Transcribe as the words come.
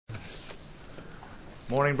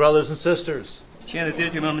Morning, brothers and sisters. 亲爱的弟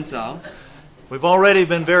兄姐妹们早。We've already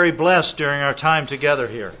been very blessed during our time together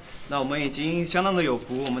here. 那我们已经相当的有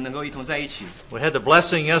福，我们能够一同在一起。We had the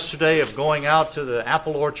blessing yesterday of going out to the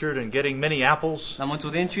apple orchard and getting many apples. 那我们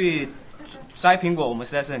昨天去摘苹果，我们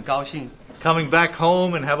实在是很高兴。Coming back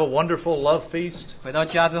home and have a wonderful love feast. 回到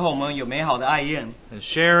家之后，我们有美好的爱宴。And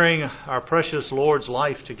sharing our precious Lord's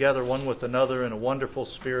life together one with another in a wonderful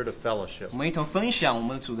spirit of fellowship. 我们一同分享我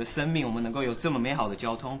们主的生命，我们能够有这么美好的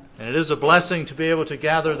交通。And it is a blessing to be able to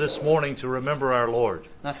gather this morning to remember our Lord.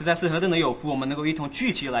 那实在是何等的有福，我们能够一同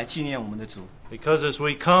聚集来纪念我们的主。Because as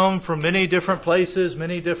we come from many different places,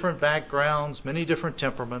 many different backgrounds, many different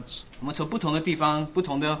temperaments, 我们从不同的地方、不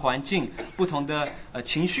同的环境、不同的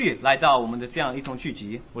情绪来到我们的这样一同聚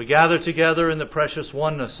集。we gather together in the precious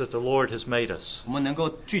oneness that the Lord has made us. 我们能够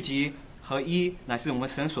聚集合一，乃是我们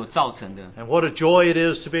神所造成的。And what a joy it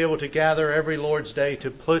is to be able to gather every Lord's Day to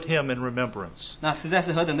put Him in remembrance. 那实在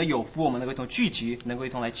是何等的有福，我们能够一同聚集，能够一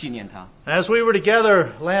同来纪念他。As we were together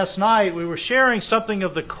last night, we were sharing something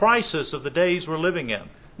of the crisis of the days we're living in.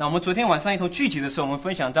 那我们昨天晚上一同聚集的时候，我们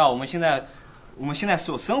分享到我们现在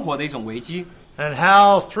所生活的一种危机。And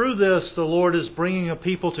how through this the Lord is bringing a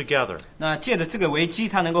people together. 那借着这个危机，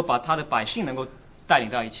他能够把他的百姓能够带领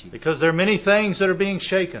到一起。 Because there are many things that are being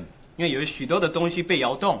shaken. 因为有许多的东西被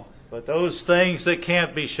摇动， But those things that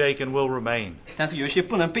can't be shaken will remain. 但是有一些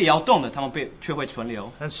不能被摇动的，他们却会存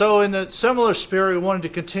留。 And so in the similar spirit, we wanted to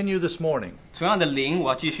continue this morning. 同样的灵，我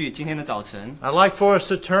要继续今天的早晨。I'd like for us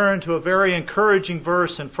to turn to a very encouraging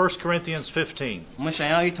verse in 1 Corinthians 15. 我们想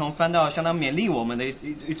要一同翻到相当勉励我们的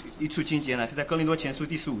一处经节呢，是在哥林多前书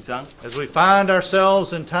第15章。As we find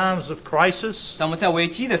ourselves in times of crisis, 当我们在危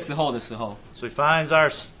机的时候， as we find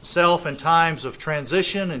ourselves in times of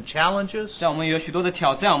transition and challenges, 在我们有许多的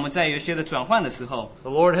挑战，我们在有一些的转换的时候，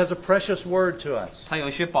 the Lord has a precious word to us. 他有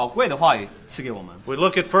一些宝贵的话语赐给我们。 We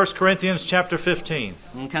look at 1 Corinthians chapter 15,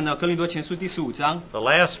 我们看到哥林多前书第15章， the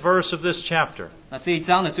last verse of this chapter. 那这一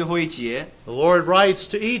章的最后一节， The Lord writes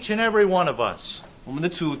to each and every one of us. 我们的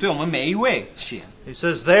主对我们每一位写。 He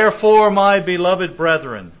says, Therefore, my beloved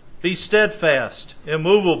brethren, be steadfast,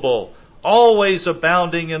 immovable, always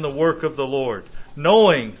abounding in the work of the Lord,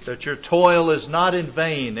 knowing that your toil is not in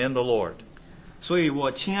vain in the Lord. 所以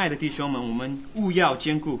我亲爱的弟兄们，我们务要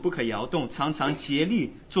坚固，不可摇动，常常竭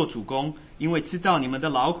力做主工，因为知道你们的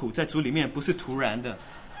劳苦在主里面不是徒然的。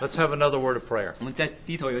 Let's have another word of prayer. 我们再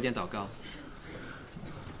低头有点祷告。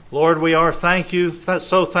 Lord, we are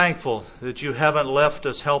so thankful that you haven't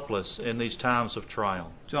left us helpless in these times of trial.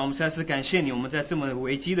 主啊，我们实在是感谢你，我们在这么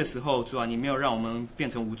危机的时候，主啊，你没有让我们变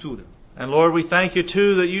成无助的。 And Lord, we thank you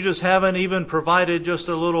too that you just haven't even provided just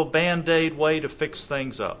a little band-aid way to fix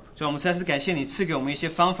things up. 主啊，我们实在是感谢你赐给我们一些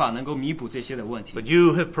方法，能够弥补这些的问题。 But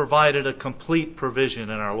you have provided a complete provision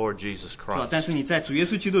in our Lord Jesus 主啊， Christ. 但是你在主耶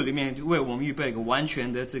稣基督里面为我们预备一个完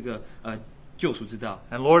全的这个救赎之道。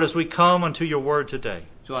 And Lord, as we come unto your word today,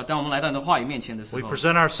 主啊，当我们来到你的话语面前的时 we 候，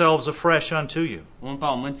 present ourselves afresh unto you. 我们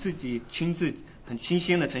把我们自己亲自很新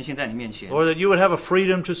鲜的呈现在你面前。 Lord, that you would have a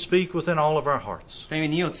freedom to speak within all of our hearts, 但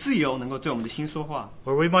愿你有自由，能够对我们的心说话，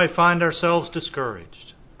 where we might find ourselves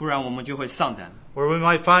discouraged, 不然我们就会上胆， where we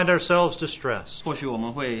might find ourselves distressed, 或许我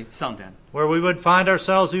们会上胆， where we would find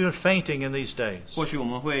ourselves even fainting in these days. 或许我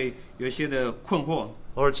们会有一些的困惑。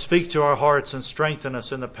 Lord, speak to our hearts and strengthen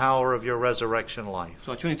us in the power of your resurrection life,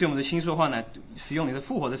 主啊，求你对我们的心说话，来使用你的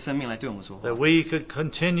复活的生命来对我们说话， that we could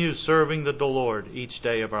continue serving the Lord each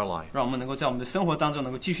day of our life. 让我们能够在我们的生活当中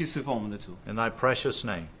能够继续侍奉我们的主。 In thy precious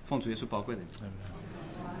name. 奉主耶稣宝贵的名。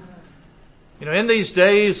 You know, in these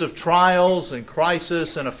days of trials and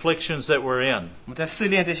crisis and afflictions that we're in, 我们在试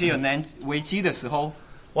炼这些有危机的时候，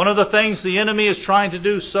 one of the things the enemy is trying to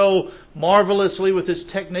do so marvelously with his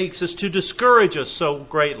techniques is to discourage us so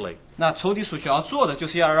greatly. 那仇敌所想要做的，就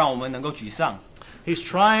是要让我们能够沮丧， He's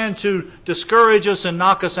trying to discourage us and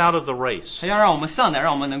knock us out of the race. 他要让我们上胆，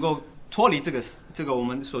让我们能够脱离这个我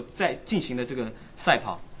们所在进行的这个赛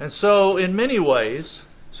跑。 And so, in many ways,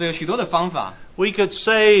 所以有许多的方法， we could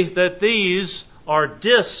say that these are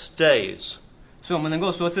dis days. 所以我们能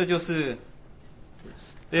够说这就是，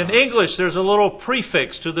 In English, there's a little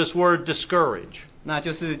prefix to this word discourage. 那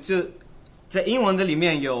就是在英文的里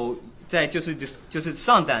面有在就是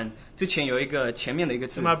上胆之前有一个前面的一个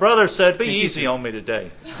字。 My brother said, "Be easy on me today."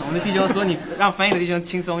 我们的弟兄说，你让翻译的弟兄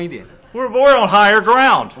轻松一点。We're on higher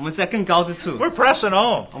ground. 我们是在更高之处， We're pressing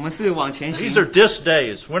on. 我们是往前 These 行。 are dis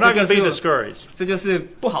days. We're not going to be discouraged. 这就是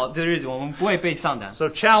不好的日子，我们不会被上当， So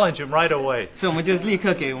challenge him right away. 所以我们就立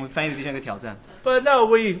刻给我们翻译的弟兄一个挑战。 But no,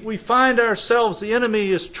 we find ourselves, the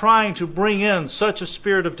enemy is trying to bring in such a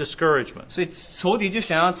spirit of discouragement. 所以仇敌就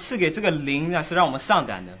想要赐给这个灵啊，是让我们上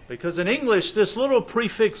胆的。 Because in English, this little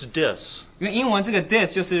prefix dis 因为英文这个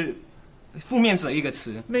dis 就是负面者一个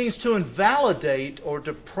词， means to invalidate or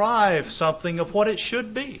deprive something of what it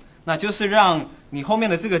should be. 那就是让你后面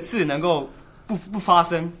的这个字能够不发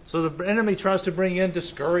生。 So the enemy tries to bring in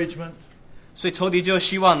discouragement, 所以仇敌就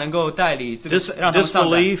希望能够代理这个让他们上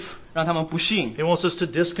胆， disbelief. 让他们不信， He wants us to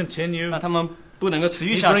discontinue. 让他们不能够持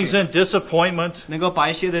续 He 下 brings 去， in disappointment, 能够把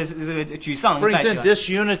一些的这个沮丧 brings 带起 in 来，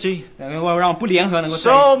 disunity. 能够让不联合能够在一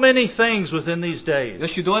So 起。 many things within these 有 days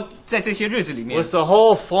许多在这些日子里面 with，the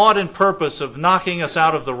whole thought and purpose of knocking us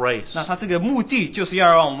out of the race. 那他这个目的就是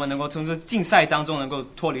要让我们能够从这竞赛当中能够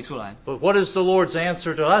脱离出来。 But what is the Lord's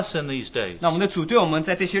answer to us in these days? 那我们的主对我们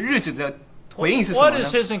在这些日子的回应是什么 What 呢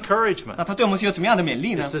is？His encouragement? 那他对我们是有怎么样的勉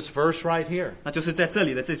励 It's 呢？ this verse right here. 那就是在这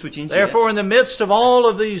里的这处经节。 Therefore, in the midst of all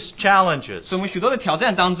of these challenges, 所以我们许多的挑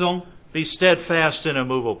战当中， be steadfast and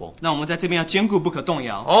immovable, 那我们在这边要坚固不可动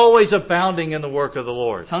摇， always abounding in the work of the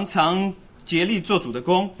Lord. 常常竭力做主的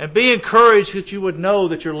工。 And be encouraged that you would know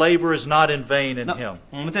that your labor is not in vain in 那 Him.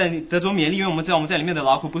 我们在得着勉励，因为我们知道我们在里面的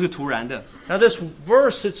劳苦不是突然的。 Now, this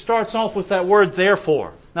verse, it starts off with that word therefore,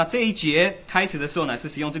 那这一节开始的时候呢，是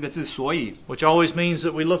使用这个字，所以， which always means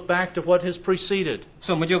that we look back to what has preceded. 所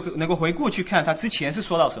以我们就能够回顾去看他之前是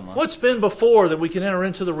说到什么。 What's been before that we can enter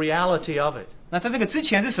into the reality of it? 那在这个之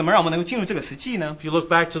前是什么让我们能够进入这个实际呢？ If you look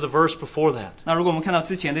back to the verse before that, 那如果我们看到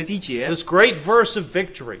之前的第一节， this great verse of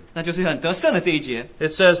victory, 那就是很得胜的这一节。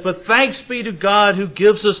 it says, But thanks be to God who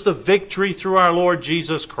gives us the victory through our Lord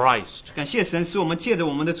Jesus Christ. 感谢神，使我们借着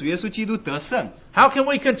我们的主耶稣基督得胜。 How can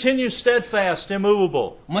we continue steadfast,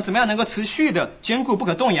 immovable? 我们怎么样能够持续的坚固不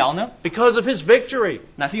可动摇呢？ Because of His victory.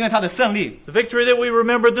 那是因为他的胜利， The victory that we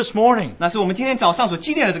remembered this morning. 那是我们今天早上所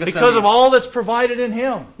纪念的这个 Because 胜 of 利。 all that's provided in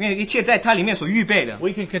Him. 因为一切在他里面所预备的，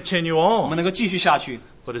 We can continue 我们 on. 能够继续下去。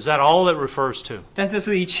 But is that all it refers to? 但这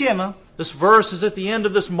是一切吗？ This verse is at the end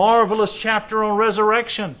of this marvelous chapter on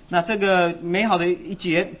resurrection. 那这个美好的一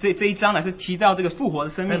节，这一章乃是提到这个复活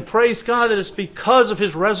的生 And 命。 praise God that it's because of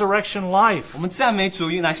His resurrection life. 我们赞美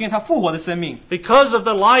主，乃是因为他复活的生命， Because of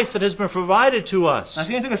the life that has been provided to us. 那是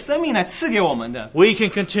因为这个生命来赐给我们的， We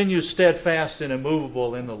can continue steadfast and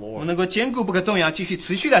immovable in the 我们 Lord. 能够坚固不可动摇，继续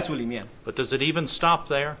持续在主里面。 But does it even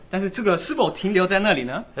stop there? 但是这个是否停留在那里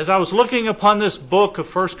呢？ As I was looking upon this book of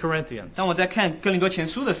 1 Corinthians, 当我在看哥林多前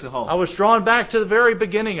书的时 I 候， was drawn back to the very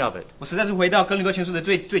beginning of it. 我实在是回到哥林多前书的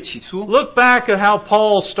最起初。 Look back at how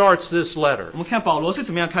Paul starts this letter. 我们看保罗是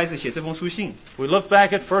怎么样开始写这封书信。 We look back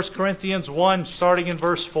at 1 Corinthians 1, starting in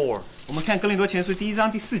verse 4. 我们看哥林多前书第1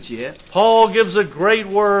章第4节， Paul gives a great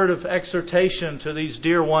word of exhortation to these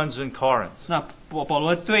dear ones in Corinth. 那保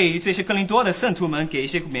罗对于这些哥林多的圣徒们给一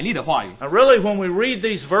些勉励的话语。 Now, really, when we read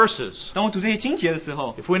these verses, 当我读这些经节的时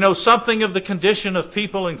候， if we know something of the condition of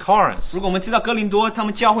people in Corinth, 如果我们知道哥林多他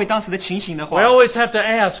们教会当时的情形的 we 话， always have to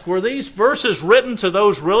ask, were these verses written to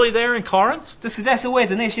those really there in Corinth? 这实在是为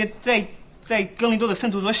着那些在哥林多的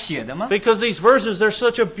圣徒所写的吗？ Because these verses, they're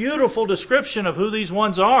such a beautiful description of who these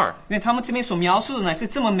ones are. 因为他们这边所描述的乃是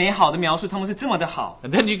这么美好的描述，他们是这么的好。 And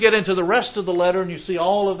then you get into the rest of the letter and you see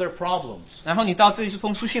all of their problems. 然后你到这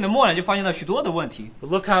封书信的末了，就发现到许多的问题。 But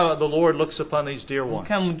look how the Lord looks upon these dear 你 ones.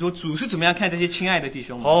 看我们主是怎么样看这些亲爱的弟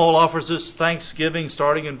兄们？ Paul offers this thanksgiving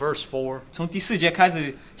starting in verse 4. 从第4节开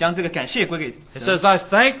始将这个感谢归给 It 神。 says, I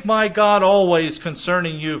thank my God always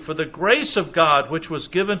concerning you for the grace of God which was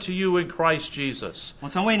given to you in Christ Jesus. 我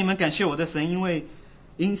常为你们感谢我的神，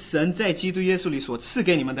因神在基督耶稣里所赐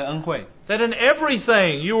给你们的恩惠， That in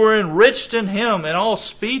everything you were enriched in him in all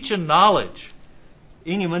speech and knowledge.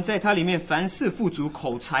 因你们在他里面凡事富足，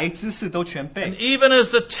口才知识都全 And 备。 even as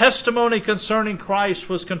the testimony concerning Christ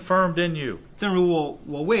was confirmed in you, 正如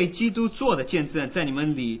我为基督做的见证，在你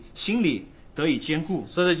们心里得以坚固，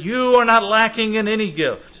 so that you are not lacking in any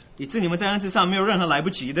gift, 以致你们在恩赐上没有任何来不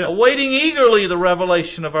及的。 awaiting eagerly the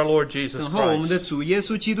revelation of our Lord Jesus 等候我们 Christ, 的主耶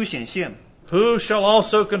稣基督显现， who shall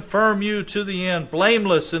also confirm you to the end,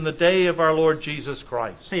 blameless in the day of our Lord Jesus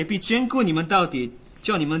Christ. 他也必坚固你们到底，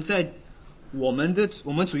叫你们在我们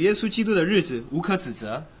主耶稣基督的日子无可指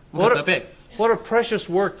责，无可 What 责备。 what a precious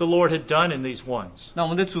work the Lord had done in these ones. 那我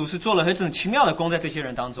们的主是做了很奇妙的工在这些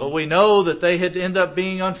人当 But 中， we know that they had ended up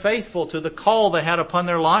being unfaithful to the call they had upon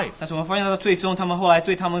their life. 但是我们发现到最终，他们后来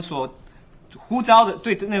对他们所呼召的，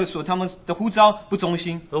对那个他们的呼召不忠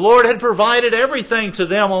心。 The Lord had provided everything to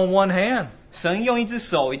them on one hand. 神用一只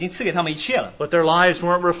手已经赐给他们一切了， but their lives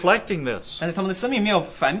weren't reflecting this. 但是他们的生命没有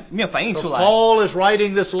反映 So 出来。 Paul is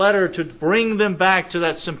writing this letter to bring them back to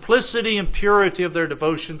that simplicity and purity of their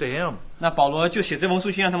devotion to Him. 那保罗就写这封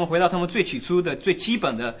书信，让他们回到他们最起初的、最基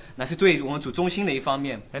本的，乃是对我们主忠心的一方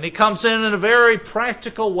面。 And he comes in a very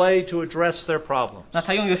practical way to address their problems. 那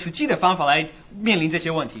他用一个实际的方法来面临这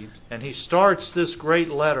些问题。 And he starts this great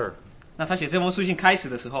letter 那他写这封书信开始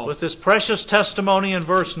的时候， with this precious testimony in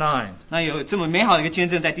verse 9, 那有这么美好的一个见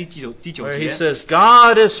证，在第九 where he 节， says,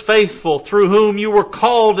 God is faithful, through whom you were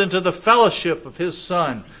called into the fellowship of His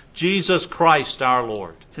Son, Jesus Christ our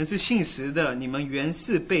Lord. 神是信实的，你们原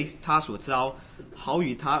是被他所招，好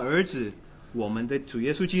与他儿子我们的主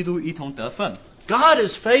耶稣基督一同得分。 God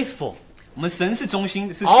is faithful. 我们神是忠心，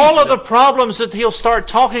是信 All 实 of the 的。 problems that he'll start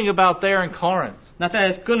talking about there in Corinth. 那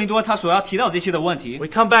在哥林多他所要提到这些的问题， We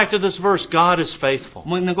come back to this verse, God is 我 faithful.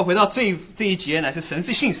 们能够回到这一节，乃是神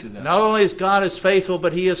是信实的。 Not only is God is faithful,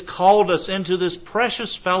 but He has called us into this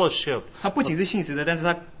precious fellowship, 他不仅是信实的，但是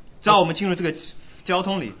他招我们进入这个交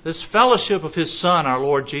通里， this fellowship of His Son, our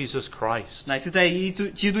Lord Jesus Christ. 乃是在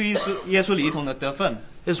基督耶稣里一同的得分。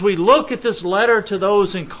 As we look at this letter to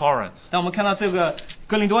those in Corinth, 当我们看到这个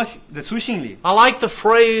哥林多的书信里， I like the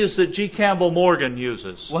phrase that G. Campbell Morgan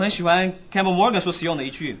uses. 我很喜欢 Campbell Morgan 所使用的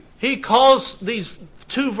一句， He calls these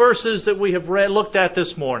two verses that we have looked at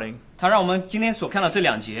this morning, 他让我们今天所看到这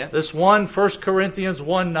两节， this one, 1 Corinthians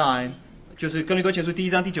 1:9, 就是哥林多前书第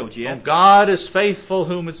1章第9节， God is faithful,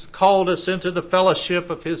 whom has called us into the fellowship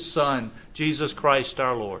of His Son, Jesus Christ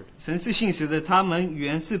our Lord. 神是信实的，他们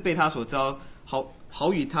原是被他所招，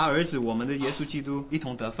好与他儿子我们的耶稣基督一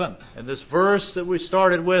同得分。 And this verse that we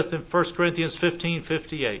started with in 1 Corinthians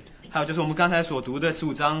 15:58, 还有就是我们刚才所读的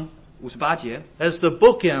15章58节， as the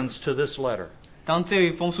bookends to this letter. 当这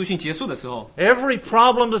封书信结束的时候， Every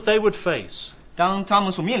problem that they would face, 当他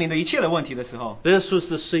们所面临的一切的问题的时候， this was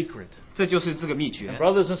the secret. 这就是这个秘诀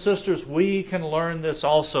And。brothers and sisters, we can learn this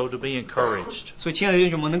also to be encouraged. 所以，亲爱的弟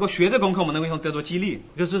兄，我们能够学这功课，我们能够一同得着激励。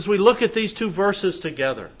 Because as we look at these two verses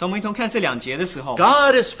together, 当我们一同看这两节的时候，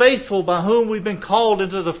 God is faithful, by whom we've been called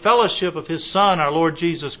into the fellowship of His Son, our Lord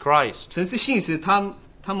Jesus Christ. 神是信实，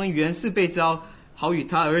他们原是被招，好与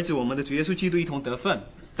他儿子我们的主耶稣基督一同得分。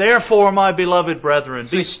 Therefore, my beloved brethren,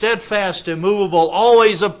 be steadfast, immovable,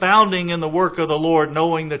 always abounding in the work of the Lord,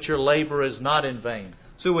 knowing that your labor is not in vain.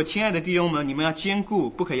 所以我亲爱的弟兄们，你们要坚固，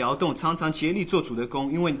不可摇动，常常竭力做主的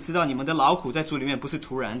工，因为你知道你们的劳苦在主里面不是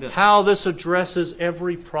徒然的。 How this addresses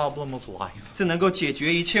every problem of life. 这能够解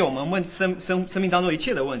决一切我们生命当中一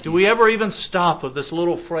切的问题 Do。we ever even stop with this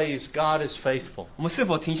little phrase, God is faithful? 我们是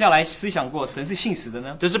否停下来思想过神是信实的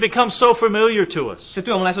呢？ Does it become so familiar to us? 这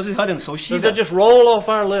对我们来说是何等熟悉 Does 的 it！just roll off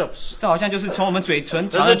our lips? 这好像就是从我们嘴唇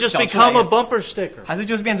Does it just 讲出来 become a 的， bumper sticker? 还是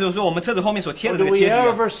就是变成说我们车子后面所贴 Or 的这 do 个 we 贴纸一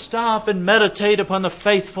样？ ever stop and meditate upon the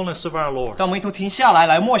faithfulness of our Lord? 当我们一同停下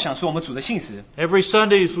来默想说我们主的信实， Every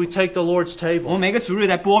Sunday as we take the Lord's 我们 table, 每个主日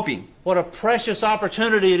在剥饼， what a precious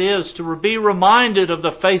opportunity it is to be reminded of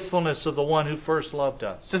the faithfulness of the one who first loved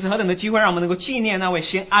us. 这是何等的机会，让我们能够纪念那位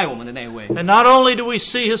先爱我们的那一位。 And not only do we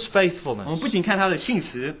see His 我们 faithfulness, 不仅看他的信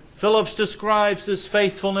实， Phillips describes this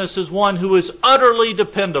faithfulness as one who is utterly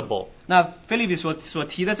dependable. 那菲利比所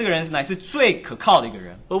提的这个人乃是最可靠的一个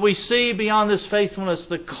人。 But we see beyond this faithfulness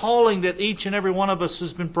the calling that each and every one of us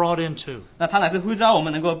has been brought into. 那他乃是呼召我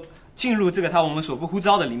们能够进入这个我们所不呼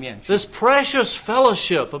召的里面去。 This precious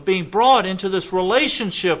fellowship of being brought into this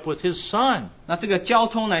relationship with His Son. 那这个交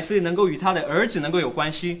通乃是能够与他的儿子能够有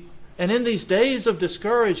关系。 And in these days of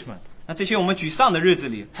discouragement, 那这些我们沮丧的日子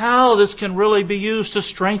里， how this can really be used to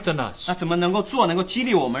strengthen us. 那怎么能够做，能够激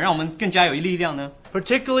励我们，让我们更加有力量呢？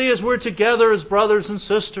 Particularly as we're together as brothers and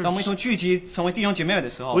sisters. 当我们一同聚集成为弟兄姐妹的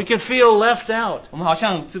时候 We，can feel left out. 我们好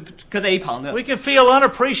像是搁在一旁的。 We can feel 我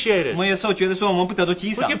unappreciated. 们有时候觉得说我们不得到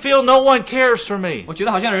激 We 赏 can，feel no one cares for me. 我觉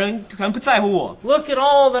得好像人可能不在乎我。 Look at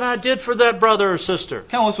all that I did for that brother or sister.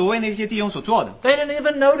 看我所为那些弟兄所做的， They didn't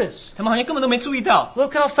even notice. 他们好像根本都没注意到。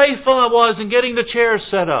 Look how faithful I was in getting the chairs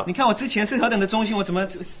set up. 你看我之前是何等的忠心，我怎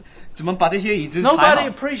么把这些椅子排 Nobody 好？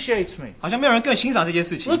 appreciates me. 好像没有人更欣赏这件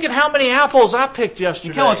事情 Look。at how many apples I picked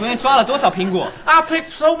你看我昨 yesterday. 天抓了多少苹果， I picked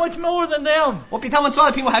so much more than them. 我比他们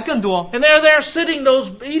抓的苹果还更多。 And they're there sitting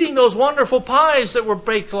eating those wonderful pies that were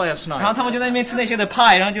baked last 然后 night. 他们就在那边吃那些的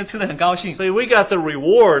派，然后就吃得很高兴。 See, we got the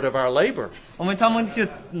reward of our labor. 他们就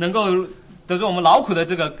能够得到我们劳苦的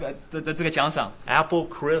这个奖赏。 Apple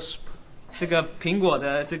crisp, 这个苹果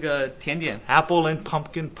的这个甜点， apple and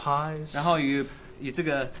pumpkin pies. 然后与这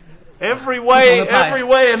个 Every 不同 way, 的派。 every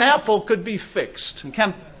way an apple could be fixed. 你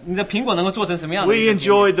看你的苹果能够做成什么样的 We 一个甜点？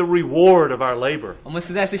 enjoyed the reward of our labor. 我们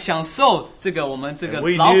实在是享受我们这个 And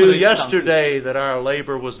we 劳苦 knew 的赏赐。 yesterday that our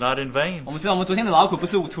labor was not in vain 我们知道我们昨天的劳苦不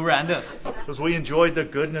是突然的， because we enjoyed the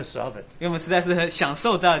goodness of it. 因为我们实在是很享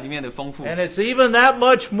受到里面的丰富。 And it's even that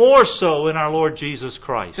much more so in our Lord Jesus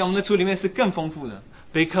Christ 在我们的主里面是更丰富的，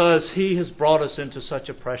 because He has brought us into such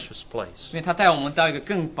a precious place. 因为他带我们到一个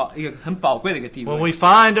很宝贵的一个地 When 位。 we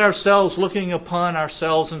find ourselves looking upon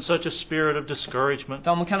ourselves in such a spirit of discouragement,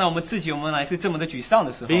 当我们看到我们自己，我们乃是这么的沮丧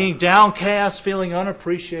的时候， being downcast, feeling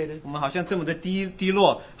unappreciated, 我们好像这么的低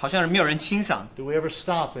落，好像没有人欣赏。 do we ever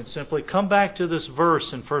stop and simply come back to this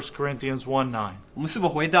verse in 1 Corinthians 1:9? 我们是否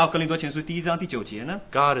回到哥林多前书1章第9节呢？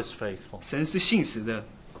 God is faithful. 神是信实的，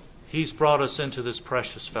 He's brought us into this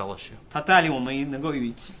precious fellowship. 他带领我们能够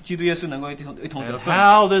与基督耶稣能够一同得 And 分。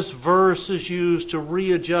 how this verse is used to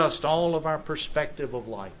readjust all of our perspective of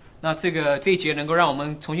life. 那这一节能够让我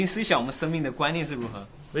们重新思想我们生命的观念是如何。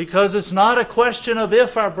 Because it's not a question of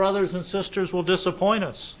if our brothers and sisters will disappoint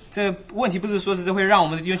us. 这问题不是说是会让我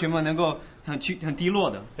们的弟兄姐妹们能够很低落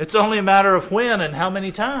的， It's only a matter of when and how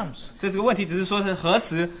many times. 所以这个问题只是说是何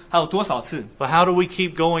时还有多少次。 But how do we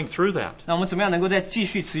keep going through that? 那我们怎么样能够再继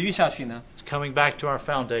续持续下去呢？ It's coming back to our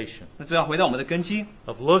foundation 那就要回到我们的根基，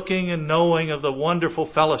 of looking and knowing of the wonderful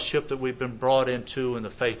fellowship that we've been brought into in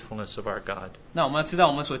the faithfulness of our God. 那我们要知道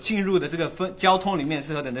我们所进入的这个交通里面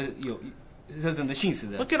是何等的何等的信实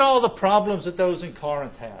的。 Look at all the problems that those in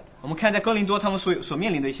Corinth had. 我们看在哥林多他们所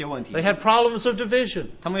面临的一些问题， They had problems of division.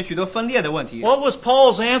 他们有许多分裂的问题。 What was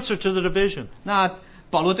Paul's answer to the division? 那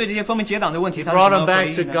保罗对这些分门结党的问题，他是 Brought 怎 them 么回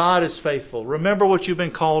back to 应呢？ God is faithful. Remember what you've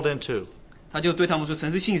been called into. 他就对他们说：“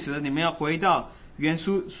神是信实的，你们要回到原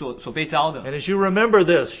书所被招的。 And as you remember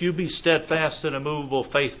this, you be steadfast and immovable,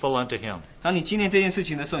 faithful unto Him. 当你纪念这件事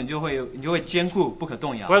情的时候，你就会坚固，不可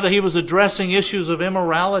动摇。 Whether he was addressing issues of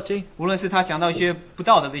immorality, 无论是他讲到一些不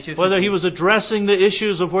道德的一些事 whether he 情， was addressing the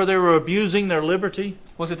issues of where they were abusing their liberty,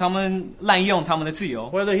 或是他们滥用他们的自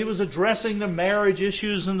由， whether he was addressing the marriage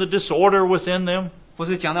issues and the disorder within them, 或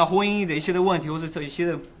是讲到婚姻的一些的问题，或是这一些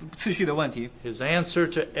的次序的问题， his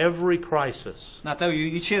answer to every crisis 那对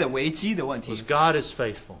于一切的危机的问题 was，God is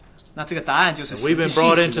faithful. 那这个答案就是 And 神 we've 是 been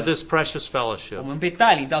brought 信 into 实的。 this precious 我 fellowship. 们被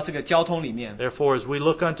带领到这个交通里面， Therefore, as we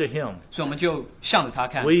look unto him, 所以我们就向着他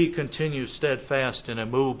看， we continue steadfast and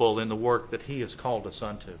immovable in the work that he has called us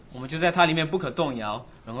unto. 我们就在他里面不可动摇，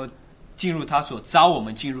然后进入他所招我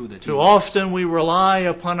们进入的地 Too 步。 often we rely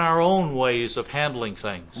upon our own ways of handling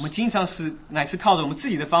things, 我们经常乃是靠着我们自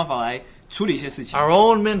己的方法来处理一些事情， our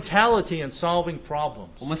own mentality in solving problems,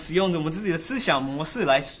 我们使用着我们自己的思想模式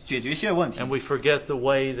来解决一些问题， and we forget the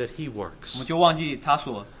way that he 我 works. 们就忘记他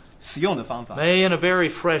所使用的方法。 May, in a very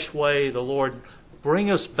fresh way, the Lord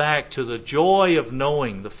bring us back to the joy of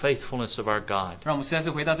knowing the faithfulness of our God. 让我们实在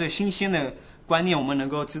是回到这个新鲜的观念，我们能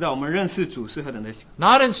够知道我们认识主是何等的，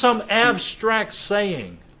 Not in some abstract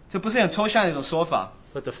saying, 这不是很抽象的一种说法，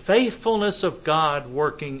 but the faithfulness of God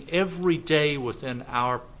working every day within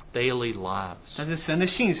our daily lives. 但是神的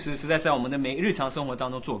信实实在在我们的日常生活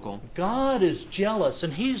当中做工。 God is jealous,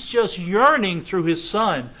 and He's just yearning through His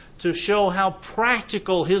Son to show how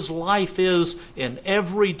practical His life is in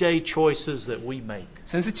everyday choices that we make.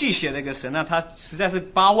 神是忌邪的一个神，那他实在是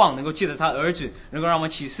巴望能够借着他儿子，能够让我们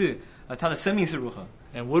启示他的生命是如何。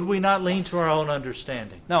 And would we not lean to our own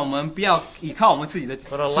understanding, 那我们不要依靠我们自己的知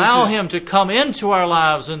识， but allow Him to come into our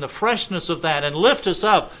lives in the freshness of that and lift us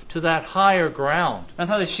up to that higher ground, 让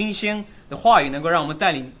他的新鲜的话语能够让我们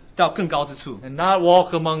带领到更高之处。 and not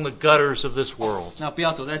walk among the gutters of this world? 那不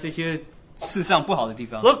要走在这些世上不好的地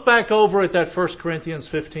方。 Look back over at that 1 Corinthians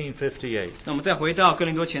 15:58. 那我们再回到哥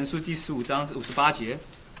林多前书第15章58节，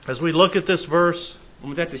 As we look at this verse, 我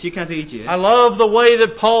们再仔细看这一节。 I love the way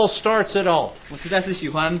that Paul starts it off. 我实在是喜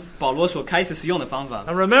欢保罗所开始使用的方法。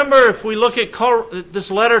 And remember, if we look at this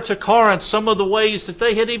letter to Corinth, some of the ways that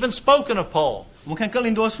they had even spoken of Paul. 我们看哥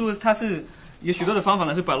林多书，它是有许多的方法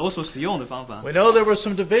呢，是保罗所使用的方法。 We know there were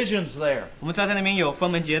some divisions there. 我们知道在那边有分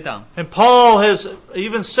门结党， And Paul has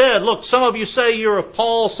even said, look, some of you say you're of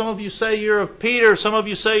Paul, some of you say you're of Peter, some of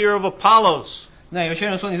you say you're of Apollos. 那有些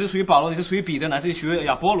人说你是属于保罗，你是属于彼得，乃是属于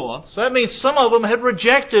亚波罗。 So that means some of them had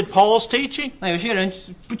rejected Paul's teaching. 那有些人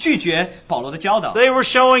不拒绝保罗的教导， They were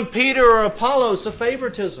showing Peter or Apollos a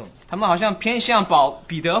favoritism. 他们好像偏向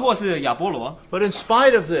彼得或是亚波罗。 But in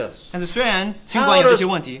spite of this, 但是虽然尽管有这些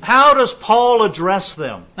问题， how does Paul address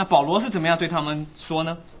them? 那保罗是怎么样对他们说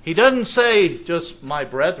呢？ He doesn't say just my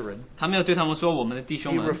brethren. 他没有对他们说我们的弟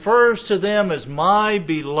兄 He 们， refers to them as my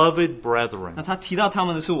beloved 那 brethren. 他提到他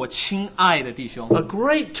们的是我亲爱的弟兄， A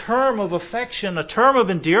great term of affection, a term of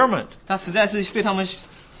endearment. 他实在是对他们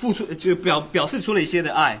付出，就表示出了一些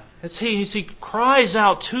的爱。As he cries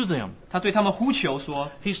out to them. 他对他们呼求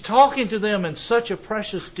说， He's talking to them in such a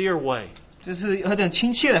precious, dear way. 这是何等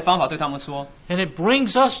亲切的方法对他们说， And it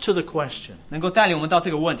brings us to the question. 能够带领我们到这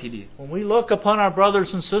个问题里。 When we look upon our brothers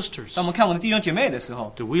and sisters, 当我们看我们的弟兄姐妹的时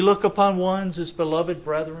候， do we look upon ones as beloved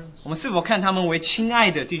brethren? 我们是否看他们为亲爱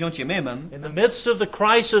的弟兄姐妹们？ In the midst of the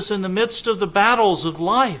crisis, in the midst of the battles of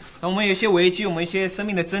life, 当我们有一些危机，我们一些生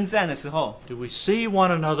命的征战的时候， do we see one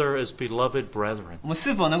another as beloved brethren? 我们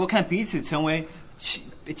是否能够看彼此成为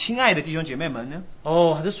亲爱的弟兄姐妹们呢？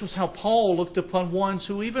 Oh, this was how Paul looked upon ones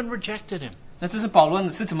who even rejected him. 那这是保罗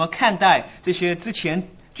是怎么看待这些之前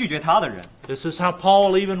拒绝他的人？ This is how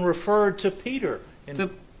Paul even referred to Peter.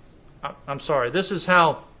 I'm sorry, this is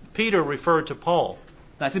how Peter referred to Paul.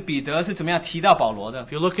 乃是彼得是怎么样提到保罗的？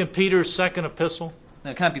 If you look in Peter's second epistle,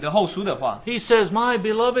 那看彼得后书的话， he says, "My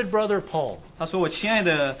beloved brother Paul." 他说：“我亲爱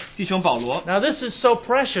的弟兄保罗。” Now this is so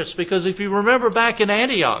precious because if you remember back in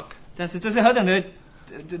Antioch, 但是这是何等的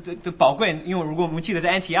宝贵，因为如果我们记得在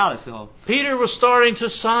安提亚的时候， Peter was starting to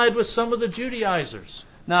side with some of the Judaizers.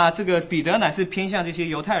 那这个彼得乃是偏向这些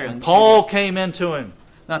犹太人。 Paul came into him.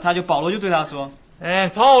 那保罗就对他说，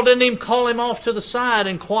 And Paul didn't even call him off to the side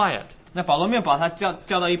and quiet. 那保罗没有把他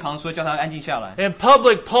叫到一旁说，叫他安静下来。 In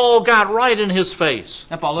public, Paul got right in his face.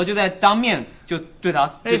 那保罗就在当面就对他，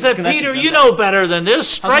 He said, 跟他起 "Peter, 争 you 战 know better than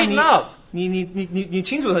this. 他说 Straighten up." 你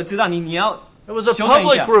清楚的知道，你要 It was a 修正一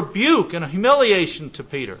public 下。 rebuke and a humiliation to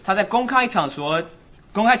Peter 他在公开场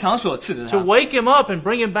所斥责 to 他， wake him up and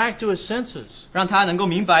bring him back to his senses. 让他能够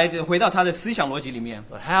明白回到他的思想逻辑里面。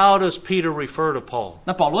 But how does Peter refer to Paul?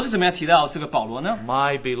 那保罗是怎么样提到这个保罗呢？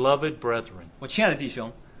 My beloved brethren. 我亲爱的弟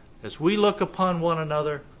兄， As we look upon one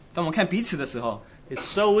another, 当我们看彼此的时候， it's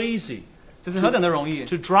so easy 这是何等的容易，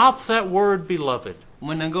 to drop that word beloved. 我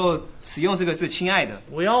们能够使用这个字“亲爱的”。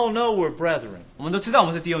 We all know we're brethren. 我们都知道我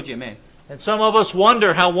们是弟兄姐妹。 And some of us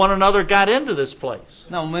wonder how one another got into this place.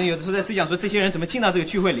 那我们有的时候在思想说，这些人怎么进到这个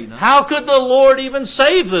聚会里呢？ How could the Lord even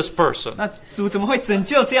save this person? 那主怎么会拯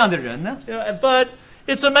救这样的人呢？ But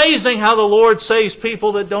it's amazing how the Lord saves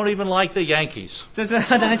people that don't even like the Yankees. 这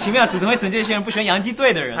何等的奇妙！主怎么会拯救一些人不喜欢洋基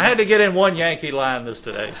队的人 I had to get in one Yankee line this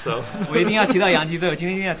today, so. 我一定要提到洋基队，我今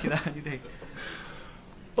天一定要提到洋基队。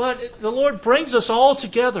 But the Lord brings us all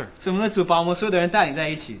together. 所以我们的主把我们所有的人带领在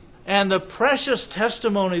一起， And the precious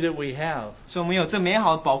testimony that we have 所以我们有这美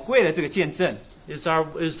好宝贵的这个见证， is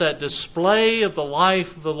that display of the life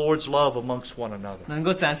of the Lord's love amongst one another. 能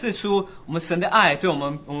够展示出我们神的爱，对我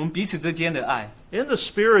们彼此之间的爱。 In the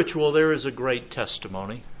spiritual, there is a great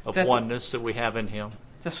testimony of That's- oneness that we have in Him.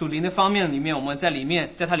 在属灵的方面里面，我们在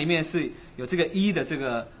它里面是有这个一的这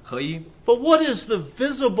个合一。 But what is the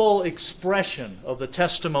visible expression of the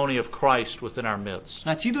testimony of Christ within our midst?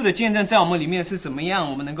 那基督的见证在我们里面是怎么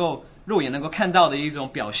样？我们能够肉眼能够看到的一种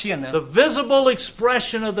表现呢？ The visible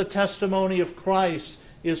expression of the testimony of Christ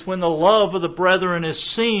is when the love of the brethren is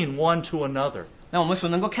seen one to another. 那我们所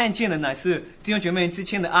能够看见的乃是弟兄姐妹之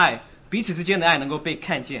间的爱，彼此之间的爱能够被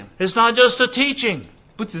看见， It's not just a teaching,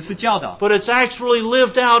 不只是教导， but it's actually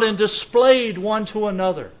lived out and displayed one to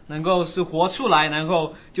another. 能够是活出来，能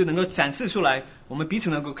够展示出来，我们彼此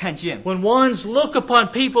能够看见。 When ones look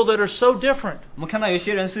upon people that are so different, 我们看到有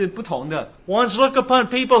些人是不同的， ones look upon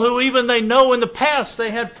people who even they know in the past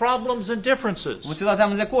they had problems and 我 differences. 们知道他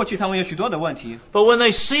们在过去他们有许多的问题， But when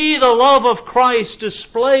they see the love of Christ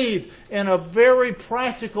displayed in a very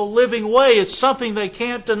practical living way, it's something they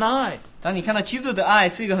can't deny. 当你看到基督的爱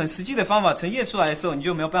是一个很实际的方法呈现出来的时候，你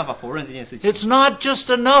就没有办法否认这件事情。 It's not just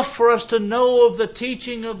enough for us to know of the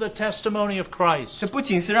teaching of the testimony of Christ. 这不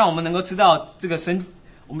仅是让我们能够知道这个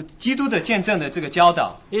我们基督的见证的这个教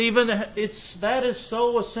导， That is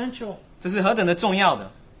so essential. 这是何等的重要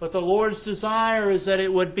的。 But the Lord's desire is that it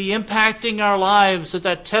would be impacting our lives,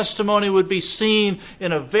 that testimony would be seen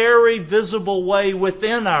in a very visible way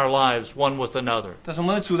within our lives, one with another. 但是我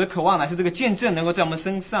们的主的渴望乃是这个见证能够在我们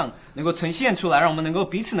身上能够呈现出来，让我们能够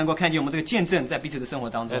彼此能够看见我们这个见证在彼此的生活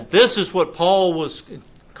当中 And。this is what Paul was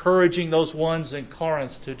encouraging those ones in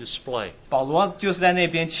Corinth to display. 保罗就是在那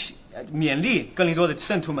边勉励更多的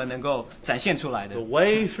圣徒们能够展现出来的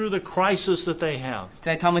The，way through the crisis that they have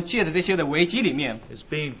在他们借着这些的危机里面， is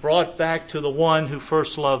being brought back to the one who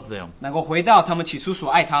first loved them. 能够回到他们起初所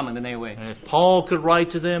爱他们的那位。 And if Paul could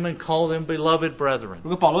write to them and call them beloved brethren. 如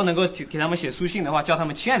果保罗能够给他们写书信的话，叫他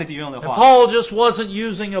们亲爱的弟兄的 And 话， Paul just wasn't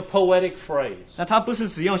using a poetic phrase. 那他不是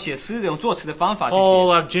使用写诗这种作词的方法去 Paul,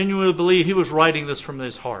 写。 I genuinely believe he was writing this from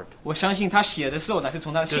his heart, 我相信他写的时候乃是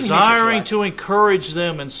从他的心里面写出来 desiring to encourage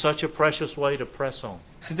them in such a precious way to press on.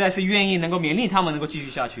 实在是愿意能够勉励他们能够继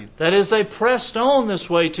续下去。 That is, they pressed on this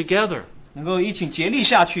way together. 能够一起竭力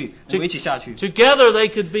下去，能够一起下去。 Together they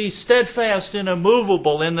could be steadfast and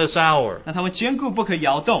immovable in this hour. 让他们坚固不可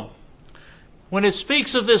摇动。 When it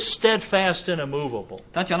speaks of this steadfast and immovable,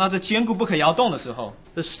 当讲到这坚固不可摇动的时候，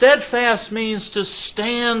 the steadfast means to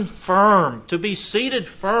stand firm, to be seated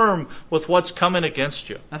firm with what's coming against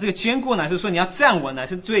you. 那这个坚固乃是说你要站稳，乃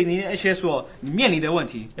是对你一些你面临的问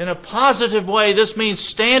题。 In a positive way, this means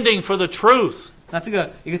standing for the truth. 那这个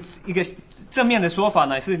一个正面的说法，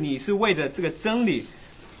乃是你是为着这个真理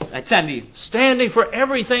来站立。 Standing for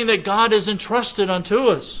everything that God has entrusted unto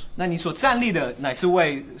us. 那你所站立的，乃是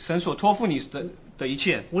为神所托付你的一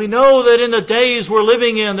切。 We know that in the days we're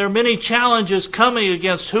living in, there are many challenges coming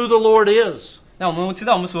against who the Lord is. 那我们知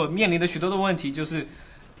道我们所面临的许多的问题，就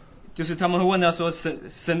是他们会问到说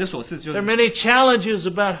神的所事，就 There are 是 many challenges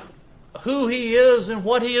about who He is and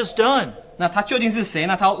what He has done. 那他究竟是谁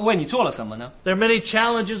呢？他为你做了什么呢？ There are many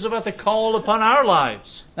challenges about the call upon our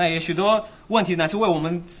lives. 那也许多问题乃是为我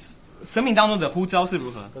们生命当中的呼召是如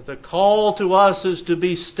何。 But the call to us is to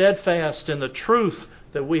be steadfast in the truth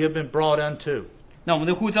that we have been brought unto. 那我们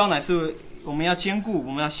的呼召乃是我们要坚固，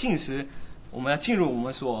我们要信实，我们要进入我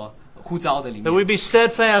们所呼召的里 That we 面。 be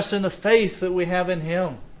steadfast in the faith that we have in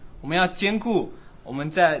Him. 我们要坚固我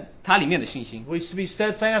们在他里面的信心， We should be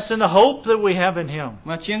steadfast in the hope that we have in Him. 我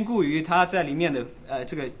们要坚固于他在里面的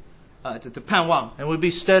这盼望， And we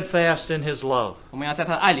be steadfast in His love. 我们要在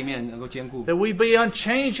他的爱里面能够坚固。 That we be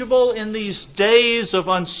unchangeable in these days of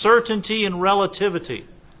uncertainty and relativity.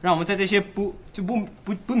 让我们在这些不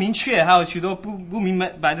明确，还有许多不明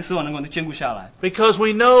白的时候，能够坚固下来。 Because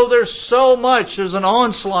we know there's so much, there's an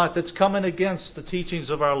onslaught that's coming against the teachings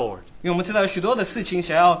of our Lord. 因为我们知道有许多的事情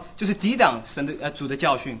想要就是抵挡神的主的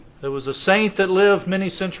教训。 There was a saint that lived many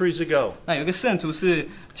centuries ago. 那有一个圣徒是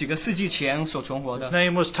几个世纪前所存活 His 的，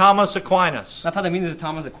 name was Thomas Aquinas. 那他的名字是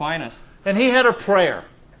Thomas Aquinas， And he had a prayer.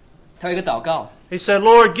 他有一个祷告。 He said,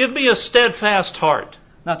 Lord, give me a steadfast heart,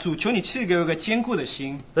 那主求你赐给我一个坚固的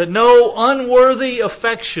心， that no unworthy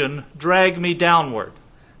affection drag me downward.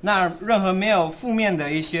 那任何没有负面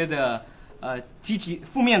的一些的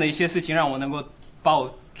负面的一些事情，让我能够把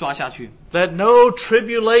我抓下去， That no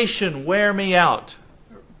tribulation wear me out,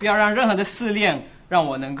 不要让任何的试炼让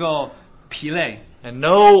我能够疲累， and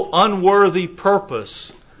no unworthy purpose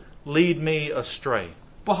lead me astray.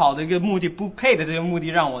 不好的一个目的，不配的这个目的，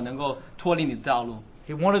让我能够脱离你的道路。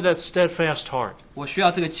 He wanted that steadfast heart 我需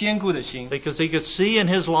要这个坚固的心， because he could see in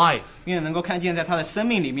his life 因为能够看见在他的生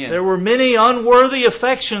命里面 there were many unworthy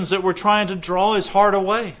affections that were trying to draw his heart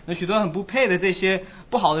away. 有许多很不配的这些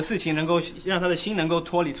不好的事情，能够让他的心能够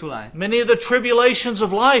脱离出来。 Many of the tribulations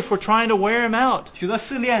of life were trying to wear him out. 许多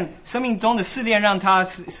试炼，生命中的试炼，让他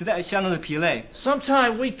实在相当的疲累。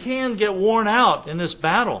 Sometimes we can get worn out in this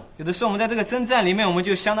battle. 有的时候我们在这个征战里面，我们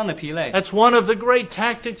就相当的疲累。 That's one of the great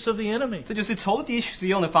tactics of the enemy. 这就是仇敌使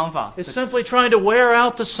用的方法， It's simply trying to wear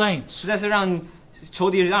out the saints. 实在是让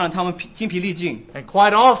仇敌让他们精疲力尽。 And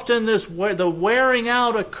quite often the wearing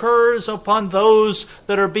out occurs upon those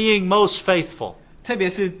that are being most faithful. 特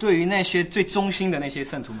别是对于那些最忠心的那些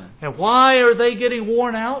圣徒们， And why are they getting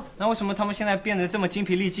worn out? 那为什么他们现在变得这么精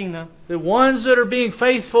疲力尽呢？ The ones that are being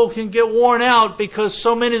faithful can get worn out because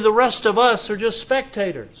so many of the rest of us are just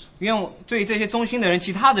spectators. 因为对于这些忠心的人，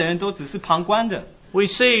其他的人都只是旁观的。 We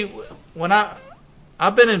see when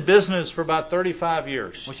I've been in business for about 35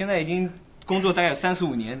 years. 我现在已经工作大概有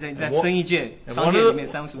35年，在 And 生意界、 And 商业里面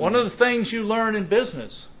35 one 年。 of the things you learn in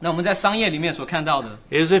business 那我们在商业里面所看到的，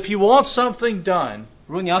 is if you want something done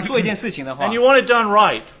如果你要做一件事情的话 and，you want it done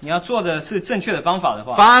right, 你要做的是正确的方法的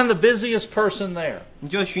话， find the busiest person there 你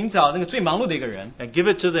就寻找那个最忙碌的一个人， and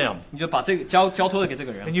give it to them. 你就把这个交托的给这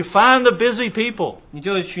个 And 人， you find the busy people 你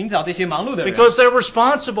就寻找这些忙碌的人， because they're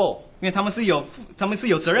responsible. 因为他们是有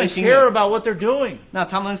责 They 任心 care 的， about what they're doing. 那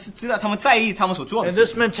他们是知道他们在意他们所做的 And 事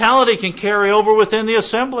this 情， mentality can carry over within the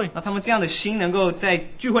assembly. 那他们这样的心能够在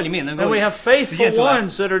聚会里面能够 And we have 实现 faithful 出来。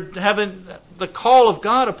 ones that are having the call of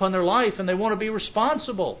God upon their life and they want to be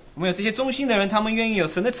responsible. 我们有这些忠心的人，他们愿意有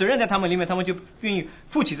神的责任在他们里面，他们就愿意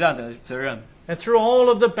负起这样的责任。 And through all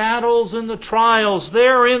of the battles and the trials,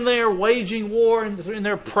 they're in there waging war in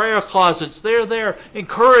their prayer closets. They're there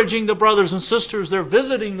encouraging the brothers and sisters. They're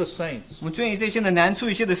visiting the saints. 我们对于这些的难处、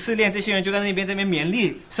一些的试炼，这些人就在那边勉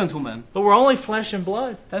励圣徒们。 But we're only flesh and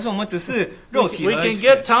blood. 但是我们只是 We 肉体 we 而 can 已，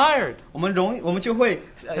 get tired. 我们就会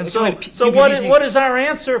And 就会 so 精疲 what 力 what 尽。 is our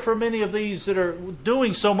answer for many of these that are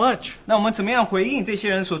doing so much? 那我们怎么样回应这些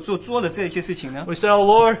人所做的这些事情呢？ We say, oh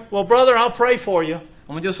Lord, well brother, I'll pray for you.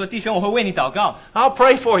 我们就说弟兄，我会为你祷告， I'll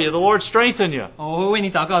pray for you. The Lord strengthen you. 我会为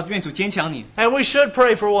你祷告，愿主坚强你。 And we should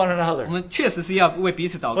pray for one 我 another. 们确实是要为彼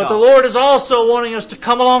此祷 But the 告， Lord is also wanting us to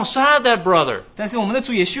come alongside that brother, 但是我们的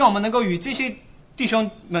主也希望我们能够与这些弟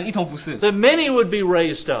兄们一同服侍， that many would be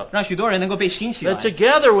raised up, 让许多人能够被兴起来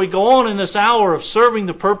that，together we go on in this hour of serving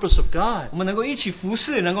the purpose of God, 我们能够一起服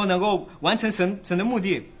侍，能够完成神的目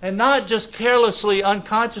的。 and not just carelessly,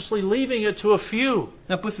 unconsciously leaving it to a few.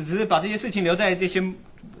 那不只是把这些事情留在这些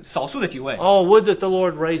少数的几位。 Oh, would that the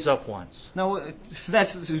Lord raise up ones. 那我实在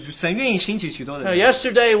是神愿意兴起许多的 Now, 人。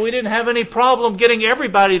 yesterday we didn't have any problem getting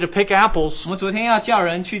everybody to pick apples, 我们昨天要叫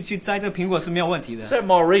人去摘这个苹果是没有问题的。 except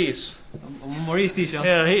Maurice. 我们 Maurice 弟兄，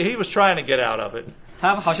 Yeah, he was trying to get out of it.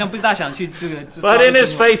 他好像不大想去这个。 But in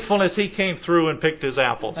his faithfulness, he came through and picked his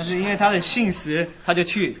apples. 但是因为他的信实，他就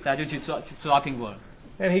去抓苹果了。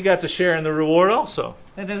 And he got to share in the reward also.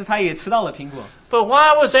 但是他也吃到了苹果。 But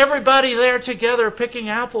why was everybody there together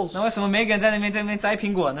picking apples? 那为什么每个人在那边摘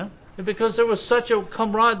苹果呢？ Because there was such a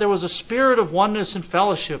camaraderie, there was a spirit of oneness and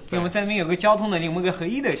fellowship 因为我们 there. 在那边有个交通能力，我们有个合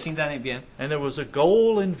一的心在那边。 And there was a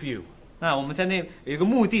goal in view. 那我们在那有一个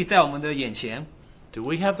目的在我们的眼前。 Do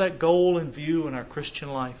we have that goal in view in our Christian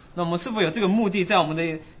life? 那我们是否有这个目的在我们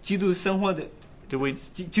的基督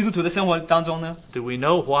徒的生活当中呢？ Do we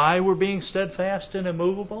know why we're being steadfast and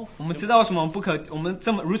immovable? 我们知道为什么我们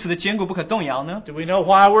这么如此的坚固不可动摇呢？ Do we know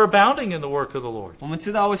why we're abounding in the work of the Lord? 我们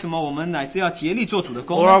知道为什么我们乃是要竭力做主的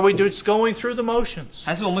工 Or are 呢？ we just going through the motions?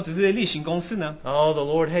 还是我们只是例行公事呢？ Oh, the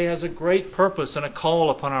Lord has a great purpose and a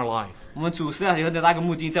call upon our life. 我们主是要有那个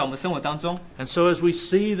目的在我们生活当中。 And so as we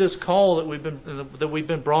see this call that we've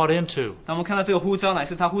been brought into, 当我们看到这个呼召，乃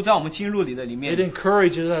是他呼召我们进入你的里 it 面，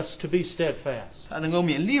 encourages us to be steadfast 他能够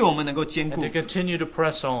勉励我们能够坚 and 固， to continue to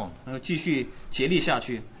press on. 能够继续竭力下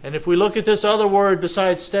去。 And if we look at this other word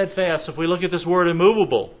besides steadfast, if we look at this word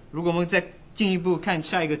immovable, 如果我们再进一步看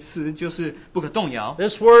下一个词，就是不可动摇。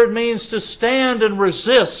 this word means to stand and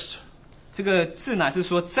resist. 这个字乃是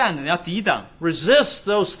说站的，要抵挡， Resist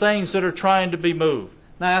those things that are trying to be moved.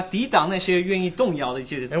 那要抵挡那些愿意动摇的一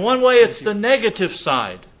些。 In one way, it's the negative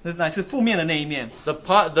side. 那乃是负面的那一面。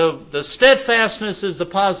 The steadfastness is the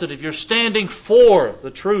positive. You're standing for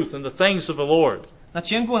the truth and the things of the Lord. 那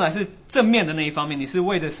坚固乃是正面的那一方面，你是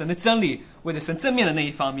为着神的真理，为着神正面的那一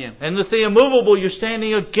方面。 And with the immovable, you're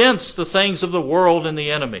standing against the things of the world and the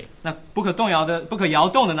enemy. 那不可动摇的、不可摇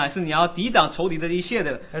动的，乃是你要抵挡仇敌的一切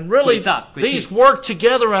的 And 诡 really, 诈、诡 these 计。 work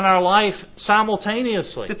together in our life 这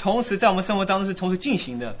simultaneously. 同时在我们生活当中是同时进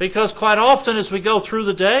行的。 Because quite often as we go through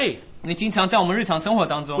the day, 你经常在我们日常生活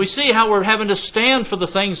当中 we，see how we're having to stand for the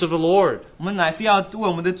things of the Lord. 我们乃是要为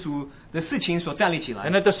我们的主的事情所站立起 And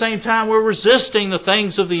来。 at the same time, we're resisting the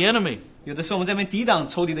things of the enemy. 有的时候我们在那边抵挡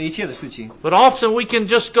仇敌的一切的事情， But often we can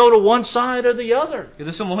just go to one side or the other. 有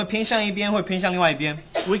的时候我们会偏向一边，会偏向另外一边。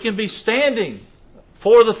 We can be standing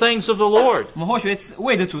for the things of the Lord. 我们或许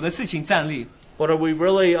为着主的事情站立， But are we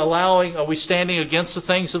really are we standing against the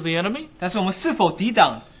things of the enemy? 但是我们是否抵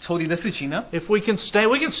挡仇敌的事情呢？ If we can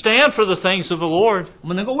stand for the things of the Lord. 我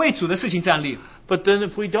们能够为主的事情站立， But then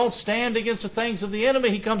if we don't stand against the things of the enemy,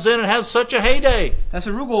 he comes in and has such a heyday. 但是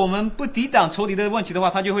如果我们不抵挡仇敌的问题的话，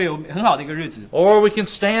他就会有很好的一个日子。 Or we can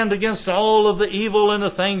stand against all of the evil and the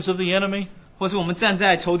things of the enemy. 或是我们站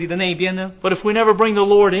在仇敌的那一边呢？ But if we never bring the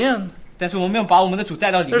Lord in, 但是我们没有把我们的主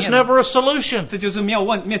带到里 there's 面， never a solution. 这就是没有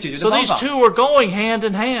解决的 So 方 these 法。 two are going hand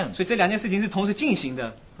in hand. 所以这两件事情是同时进行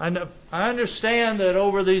的。 I understand that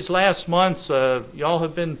over these last months, y'all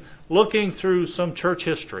have been looking through some church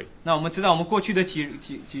history. 那我们知道，我们过去的几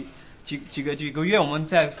个月，我们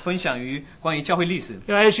在分享于关于教会历史。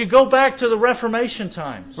 You know, as you go back to the Reformation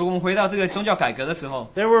times, 如果我们回到这个宗教改革的时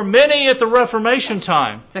候， there were many at the Reformation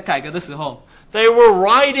time. 在改革的时候， They were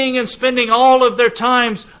writing and spending all of their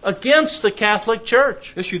times against the Catholic Church.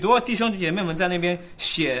 有许多弟兄姐妹们在那边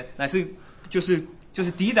写，乃是就是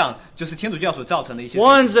抵挡，就是天主教所造成的一些事情。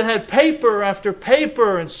 Ones that had paper after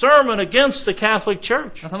paper and sermon against the Catholic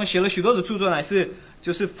Church. 那他们写了许多的著作，乃是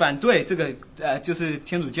就是反对这个就是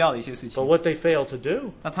天主教的一些事 But 情。 what they failed to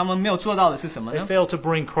do, 那他们没有做到的是什么 they 呢？ failed to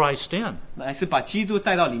bring Christ in. 乃是把基督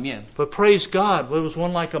带到里面。 But praise God, there was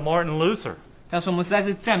one like a Martin Luther. 但是我们实在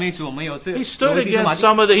是赞美主，我们有这 He stood 有一个 against 马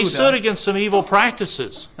丁 he 路 stood 德， against some evil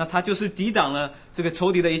practices. 那他就是抵挡了这个仇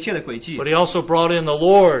敌的一切的诡计 But，he also brought in the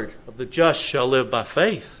Lord of the just shall live by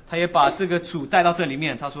faith. 他也把这个主带到这里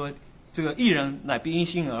面。他说，这个义人乃必因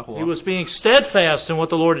信而活 He。was being steadfast in what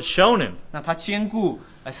the Lord had shown him 那他坚固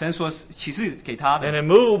神所启示给他 and 的，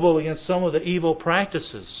 immovable against some of the evil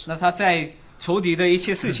practices. 那他在仇敌的一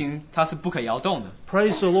切事情，它是不可摇动的。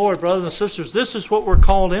Praise the Lord, brothers and sisters. This is what we're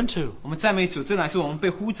called into. 我们赞美主，这乃是我们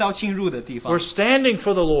被呼召进入的地方 We're。standing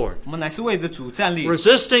for the Lord, 我们乃是为着主站立，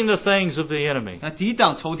 resisting the things of the enemy, 那抵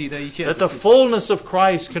挡仇敌的一切 that 事 the 情， fullness of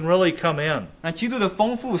Christ can really come in. 那基督的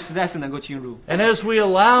丰富实在是能够进入。 And as we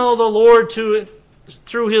allow the Lord to,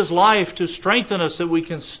 through His life, to strengthen us, that we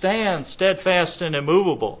can stand steadfast and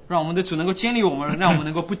immovable, 让我们的主能够建立我们，让我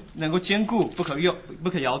们能够坚固，不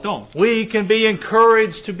可摇动。 we can be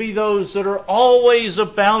encouraged to be those that are always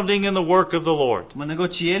abounding in the work of the Lord. 我们能够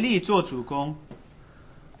竭力做主工。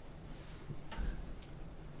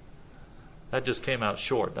 That just came out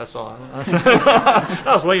short. That's all.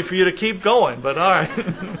 I was waiting for you to keep going, but all right.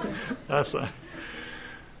 That's all.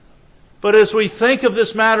 But as we think of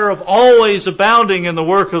this matter of always abounding in the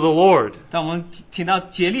work of the Lord, 当我们听到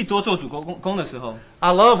竭力多做主工的时候，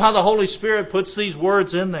 I love how the Holy Spirit puts these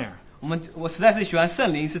words in there. 我实在是喜欢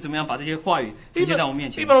圣灵是怎么样把这些话语呈现在我们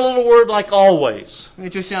面前 Even。a little word like always. 因为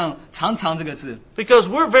就像常常这个字， Because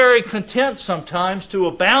we're very content sometimes to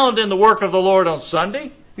abound in the work of the Lord on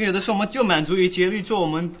Sunday, 因为有的时候我们就满足于竭力做我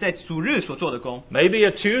们在主日所做的工， maybe a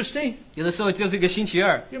Tuesday, 有的时候就是一个星期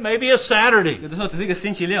二， maybe a Saturday. 有的时候只是一个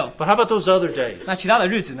星期六。 But how about those other days? 那其他的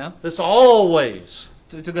日子呢？ This always.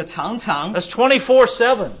 这个常常， That's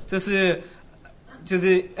 24/7. 就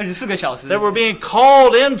是24个小时。 That we're being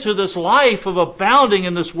called into this life of abounding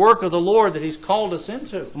in this work of the Lord that He's called us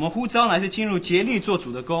into. 我们呼召乃是进入竭力做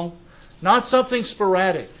主的工， Not something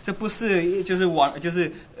sporadic, 这不是就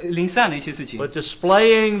是零散的一些事情， but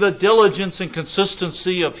displaying the diligence and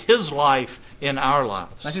consistency of His life in our lives.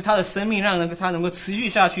 那是他的生命让他能够持续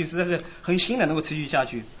下去，实在是恒心的能够持续下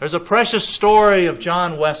去。 There's a precious story of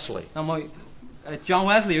John Wesley. 那么John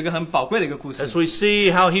Wesley 有一个很宝贵的一个故事 As，we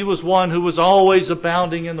see how he was one who was always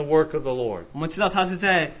abounding in the work of the Lord. 我们知道他是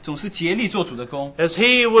总是竭力做主的工。 As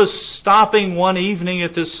he was stopping one evening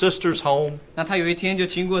at his sister's home, 那他有一天就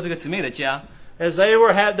经过这个姊妹的家， as they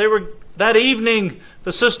were that evening,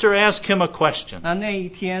 the sister asked him a question. 那一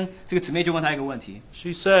天这个姊妹就问他一个问题， She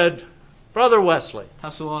said, "Brother Wesley, 她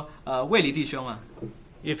说：卫理弟兄啊，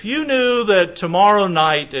 if you knew that tomorrow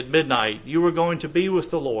night at midnight you were going to be with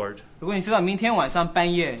the Lord, 如果你知道明天晚上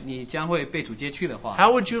半夜你将会被主接去的话，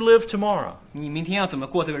 how would you live tomorrow?" 你明天要怎么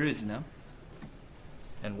过这个日子呢？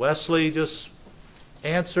 And Wesley just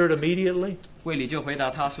answered immediately. 卫理就回答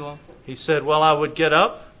他说： He said, "Well, I would get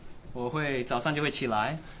up, 我会早上就会起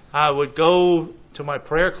来， I would go to my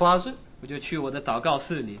prayer closet, 我就去我的祷告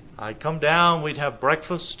室里， I'd come down, we'd have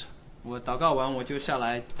breakfast, 我祷告完我就下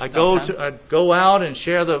来吃 I'd 早餐。 I'd go out and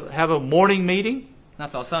have a morning meeting, 那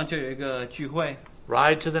早上就有一个聚会，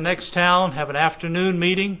 ride to the next town, have an afternoon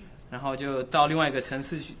meeting, 然后就到另外一个城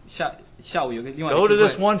市去，下午有另外一 go 个 to 聚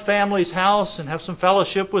this 会， one family's house and have some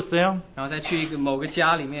fellowship with them, 然后再去某个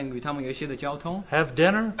家里面与他们有一些的交通， have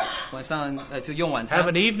dinner, 晚上就用晚 have 餐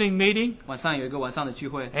an，evening meeting, 晚上有一个晚上的聚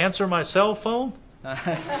会， answer my cell phone,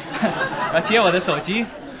 要接我的手机，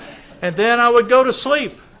 and then I would go to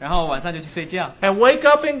sleep 然后晚上就去睡觉， and wake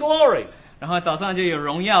up in glory." 然后早上就有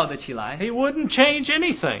荣耀的起来。 He wouldn't change 我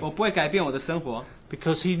anything 不会改变我的生活，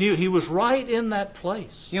 because he knew he was right in that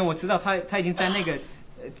place. 因为我知道他已经在那个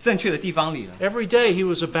正确的地方里了， Every day he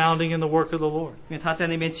was abounding in the work of the Lord. 因为他在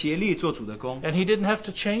那边竭力做主的工， And he didn't have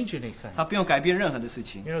to change anything. 他不用改变任何的事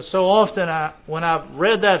情。 You know, so often when I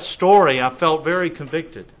read that story, I felt very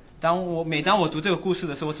convicted. 每当我读这个故事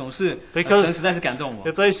的时候，我总是 Because 神实在是感动我。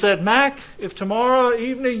 If they said, "Mac, if tomorrow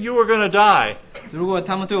evening you were going to die, 如果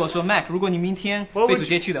他们对我说 Mac， 如果你明天 what 被主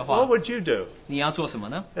接去的话 what，would you do?" 你要做什么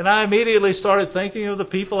呢？ And I immediately started thinking of the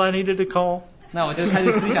people I needed to call. 那我就开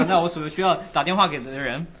始思想到我所需要打电话给的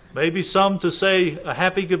人。Maybe some to say a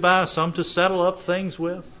happy goodbye, some to settle up things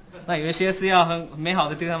with. 那有一些是要很美好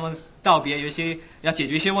的对他们道别，有一些要解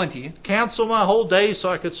决一些问题。 Cancel my whole day so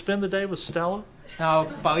I could spend the day with Stella. 然后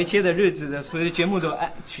把一切的日子的所有的节目都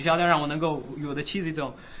取消掉，让我能够与我的妻子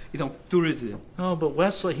一种度日子。 No, but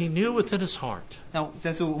Wesley, he knew within his heart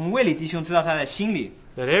但是我们卫理弟兄知道他在心里，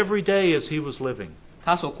 that every day as he was living,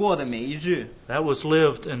 他所过的每一日， that was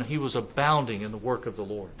lived and he was abounding in the work of the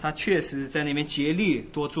Lord. 他确实在那边竭力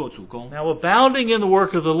多做主工。 Now, abounding in the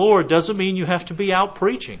work of the Lord doesn't mean you have to be out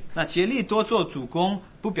preaching. 那竭力多做主工，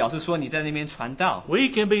不表示说你在那边传道。 We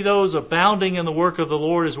can be those abounding in the work of the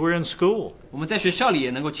Lord as we're in school, 我们在学校里也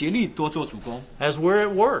能够竭力多做主工。 as we're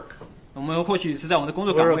at work. 我们或许是在我们的工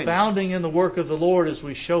作岗 We're 位里， abounding in the work of the Lord as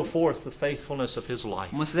we show forth the faithfulness of His life.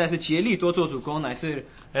 我们实在是竭力多做主工，乃是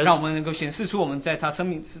As- 让我们能够显示出我们在他生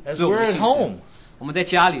命 As 对我们 we're 的 at 信 home, 实。我们在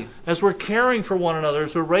家里， as we're caring for one another,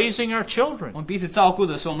 as we're raising our 我 children. 们彼此照顾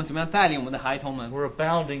的时候，我们怎么样带领我们的孩童们？ We're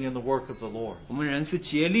abounding in the work of the Lord. 我们人是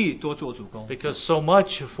竭力多做主公， Because so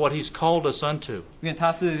much of what He's called us unto 因为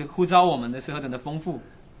他是呼召我们的是何等的丰富，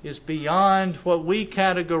 is beyond what we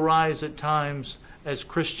categorize at times as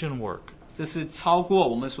Christian work. 这是超过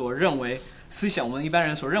我们所认为思想，我们一般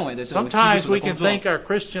人所认为的这种基 Sometimes 督徒 we 的 can 工作。 think our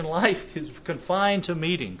Christian life is confined to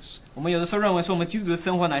meetings. 我们有的时候认为说，我们基督徒的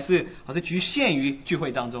生活乃是好像局限于聚会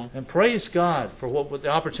当中。 And praise God for the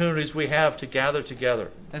opportunities we have to gather together.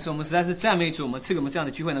 但是我们实在是赞美主，我们赐给我们这样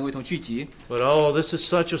的聚会能够一同聚集。 But oh, this is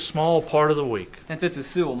such a small part of the week. 但这只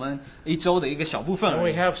是我们一周的一个小部分 And 而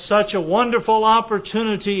we 已。 have such a wonderful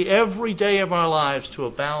opportunity every day of our lives to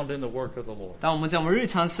abound in the work of the Lord. 当我们在我们日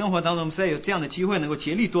常生活当中，我们实在有这样的机会，能够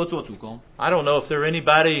竭力多做主公。 I don't know if there are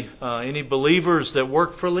any believers that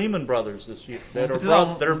work for Lehman Brothers this year that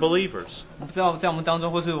are believers. 我不知道在我们当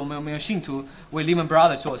中，或是我们有没有信徒为 Lehman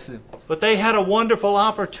Brothers 做事。 But they had a wonderful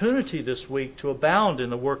opportunity this week to abound in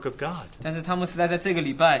the work of God 但是他们实在在这个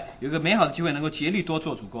礼拜有一个美好的机会，能够竭力多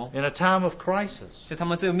做主公。 in a time of crisis. 在他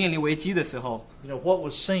们这个面临危机的时候， You know, what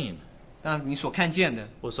was seen? 那你所看见的，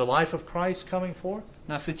 Was the life of Christ coming forth?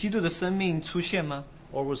 那是基督的生命出现吗？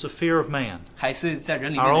 Or was the fear of man? 还是在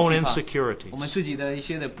人里面 Our 的 own 惧怕？ insecurities. 我们自己的一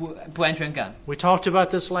些的不安全感。 We talked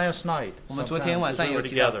about this last night. 我们昨天 sometimes 晚 as 上 we 有 were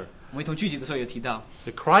提到， together. 我们一同聚集的时候有提到，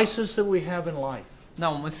 The crisis that we have in life 那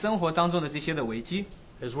我们生活当中的这些的危机，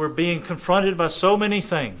 as we're being confronted by so many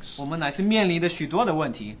things. 我们乃是面临的许多的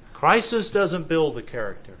问题。 Crisis doesn't build the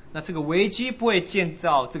character, 那这个危机不会建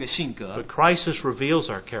造这个性格 but，crisis reveals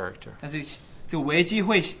our character. 但是这个危机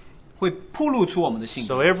会暴露出我们的性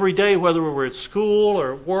So 格。 every day, whether we're at school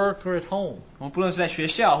or at work or at home, 我们不论是在学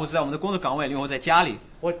校，或者在我们的工作岗位里，或者在家里，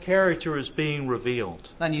 what character is being revealed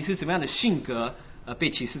那你是怎么样的性格被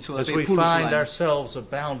启示出来， as 被 we 暴露出 find 来？ ourselves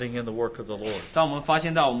abounding in the work of the Lord? 当我们发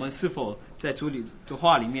现到我们是否在主里的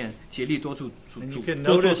话里面竭力多做 And you can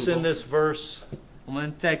多做 notice 主 in 公。 this verse, 我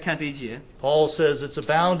们再看这一节， Paul says it's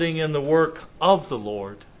abounding in the work of the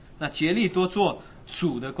Lord, 那竭力多做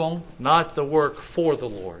主的工， not the work for the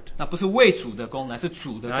Lord. 那不是为主的工，乃是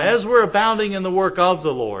主的 Now, as 工。 we're abounding in the work of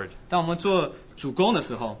the Lord, 当我们做主工的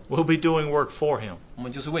时候， we'll be doing work for Him. 我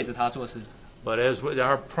们就是为着他做事。 But as with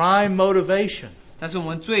our prime motivation 但是我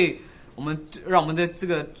们让我们的这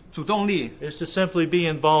个主动力， is to simply be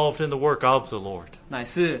involved in the work of the Lord. 乃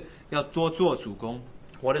是要多做主工。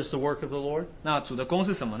 What is the work of the Lord? 那主的工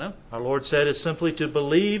是什么呢？ Our Lord said is simply to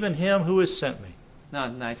believe in Him who has sent me. 那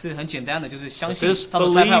乃是很简单的，就是相 But 信 this 他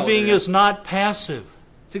所差派我的 believing 人。 is not passive.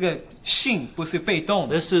 这个信不是被动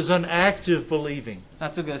的， This is an active believing. 那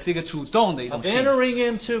这个是一个主动的一种 Of 信。 entering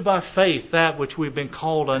into by faith that which we've been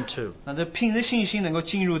called unto. 那这凭着信心能够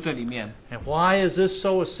进入这里面， And why is this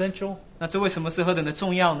so essential? 那这为什么是何等的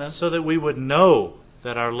重要呢？ So that we would know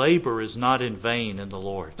that our labor is not in vain in the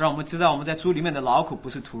Lord. 让我们知道我们在主里面的劳苦不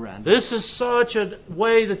是突然的。 This is such a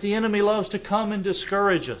way that the enemy loves to come and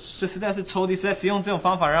discourage us. 这实在是仇敌实在使用这种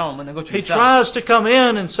方法让我们能够 He 沮丧。 tries to come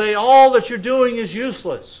in and say all that you're doing is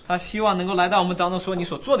useless. 他希望能够来到我们当中，说你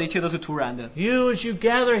所做的一切都是突然的。 You, as you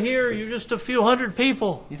gather here, you're just a few hundred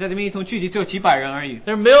people. 你在这边一同聚集只有几百人而已，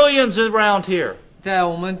 There are millions around here. 在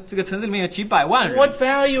我们这个城市里面有几百万人， What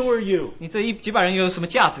value are you? 你这几百人又有什么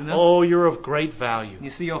价值呢？ Oh, you're of great value. 你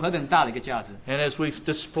是有何等大的一个价值？ And as we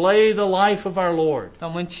display the life of our Lord,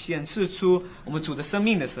 当我们显示出我们主的生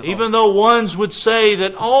命的时候， even though ones would say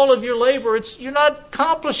that all of your labor, you're not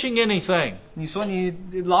accomplishing anything. 你说你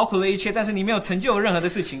劳苦了一切，但是你没有成就任何的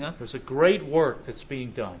事情啊。 There's a great work that's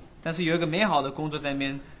being done. 但是有一个美好的工作在那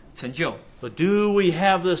边成就。 But do we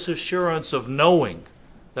have this assurance of knowing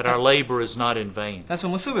that our labor is not in vain? 但是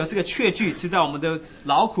我们是否有这个确据，知道我们的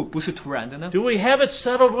劳苦不是突然的呢？ Do we have it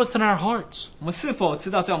settled within our hearts? 我们是否知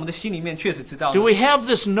道在我们的心里面确实知道呢 Do we have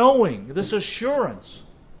this knowing, this assurance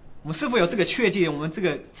我们是否有这个确据，我们这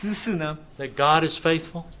个知识呢？ that God is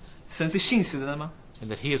faithful 神是信实的吗？ and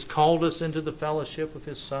that He has called us into the fellowship of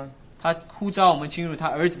His Son? 他呼召我们进入他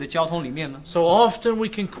儿子的交通里面呢？ So often we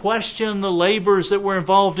can question the labors that we're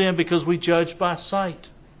involved in because we judge by sight.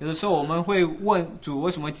 有的时候我们会问主，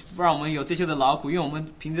为什么让我们有这些的劳苦？因为我们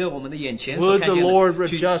凭着我们的眼前所 Would 看 the 见 Lord 的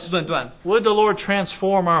去 adjust? 论断。 Would the Lord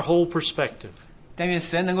transform our whole perspective 但愿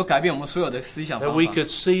神能够改变我们所有的思想 that 方 we 法， could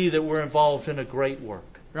see that we're involved in a great work?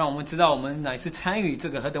 让我们知道我们乃是参与这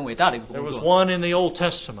个何等伟大的一个 There 工 was 作。 one in the Old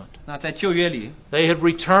Testament. 那在旧约里， They had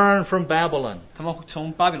returned from Babylon. 他们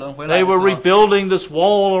从巴比伦回来 They 的时 were 候， rebuilding this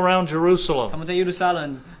wall around 他 Jerusalem. 们在耶路撒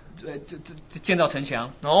冷建造城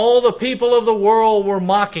墙。 All the people of the world were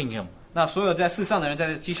mocking him 那所有在世上的人在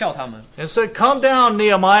讥笑他们， and said, "Come down,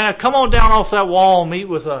 Nehemiah. Come on down off that wall and meet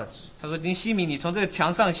with us." 他说：“尼西米，你从这个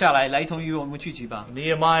墙上下来，来一同与我们聚集吧。”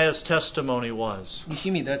 Nehemiah's testimony was, 尼西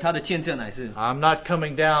米的他的见证乃是： I'm not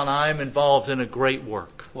coming down, I am involved in a great work.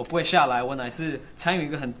 我不会下来，我乃是参与一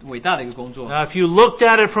个很伟大的一个工作。 Now, if you looked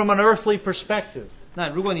at it from an earthly perspective, 那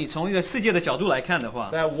如果你从一个世界的角度来看的话，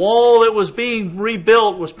 that wall that was being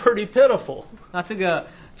rebuilt was pretty pitiful. 那这个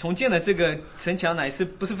重建的这个城墙乃是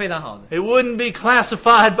不是非常好的？ It wouldn't be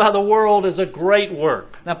classified by the world as a great work.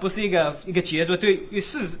 那不是一个杰作，对于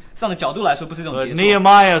世上的角度来说不是这种 But 杰作。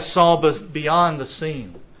 Nehemiah saw beyond the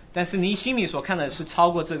scene. 但是尼西米所看的是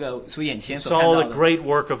超过这个所眼 He 前所看 saw 到 the 的。 great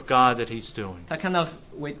work of God that He's doing. 他看到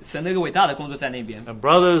神的一个伟大的工作在那边。 And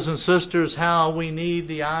brothers and sisters, how we need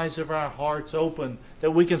the eyes of our hearts open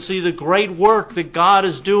that we can see the great work that God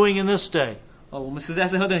is doing in this day. 我们实在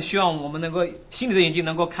是何等希望我们能够心里的眼睛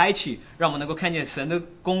能够开启，让我们能够看见神的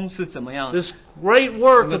功是怎么样。 This great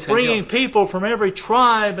work of bringing people from every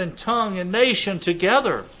tribe and tongue and nation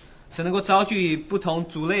together 神能够召聚不同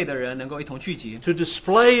族类的人，能够一同聚集， to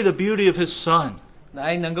display the beauty of His Son.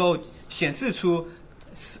 来能够显示出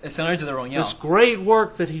神儿子的荣耀。 This great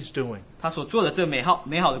work that He's doing. 他所做的这美好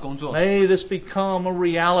的工作， May this become a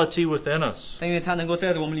reality within us. 但因为他能够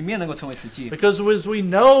在我们里面能够成为实际， Because as we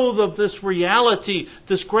know of this reality,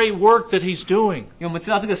 this great work that He's doing, 因为我们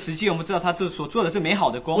知道这个实际，我们知道他这所做的这美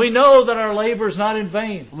好的工， we know that our labor is not in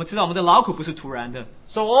vain. 我们知道我们的劳苦不是突然的。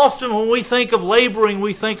 So often when we think of laboring,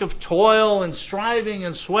 we think of toil and striving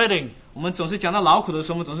and sweating. 我们总是讲到劳苦的时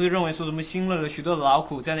候，我们总是认为说什么辛了许多的劳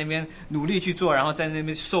苦，在那边努力去做，然后在那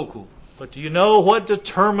边受苦。 But do you know what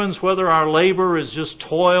determines whether our labor is just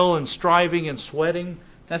toil and striving and sweating?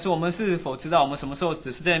 但是我们是否知道我们什么时候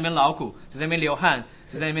只是在那边劳苦，只在那边流汗，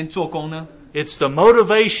只在那边做工呢？ It's the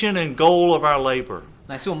motivation and goal of our labor.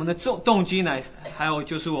 乃是我们的动机，还有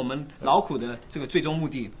就是我们劳苦的这个最终目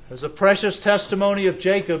的。 There's a precious testimony of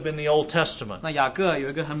Jacob in the Old Testament. 那雅各有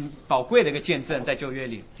一个很宝贵的一个见证，在旧约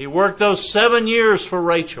里， He worked those 7 years for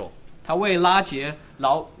Rachel. 他为拉结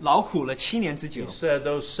劳苦了7年之久 He。said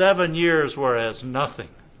those 7 years were as nothing.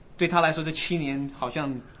 对他来说，这7年好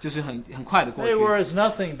像就是很快的过 They were 去， as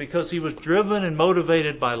nothing because he was driven and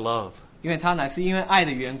motivated by love. 因为他乃是因为爱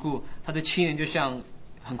的缘故，他这7年就像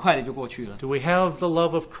很快的就过去了。 Do we have the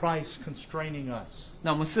love of Christ constraining us?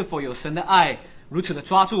 那我们是否有神的爱如此的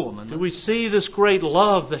抓住我们 Do 呢？ we see this great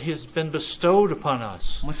love that has been bestowed upon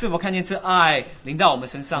us? 我们是否看见这爱临到我们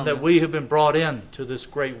身上 And 呢 that？we have been brought into this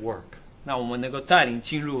great work. 那我们能够带领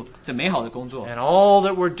进入这美好的工作。 And all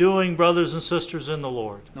that we're doing, brothers and sisters in the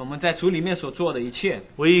Lord, 那我们在主里面所做的一切，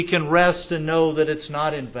 we can rest and know that it's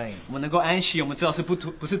not in vain. 我们能够安息，我们知道是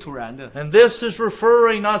不是突然的。 And this is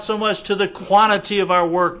referring not so much to the quantity of our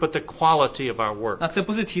work, but the quality of our work. 那这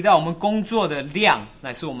不是提到我们工作的量，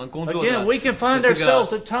乃是我们工作的 Again, we can find 这个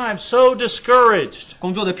ourselves at times so discouraged.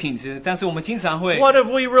 工作的品质，但是我们经常会 What have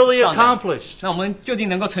we really 上涨 accomplished? 那我们究竟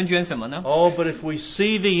能够成全什么呢？ Oh, but if we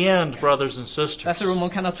see the end, brothers and 但 sisters, 是如果我们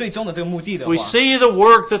看到最终的这个目的的 we 话， see the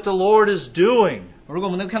work that the Lord is doing, 如果我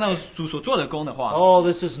们能看到主所做的工的话， oh,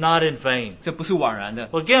 this is not in vain. 这不是枉然的。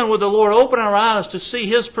 Again, would the Lord open our eyes to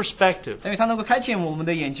see His perspective? 因为他能够开启我们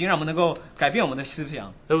的眼睛，让我们能够改变我们的思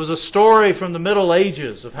想。 There was a story from the Middle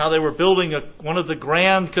Ages of how they were building one of the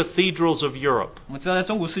grand cathedrals of Europe. 我们知道在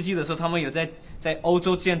中古世纪的时候，他们有在欧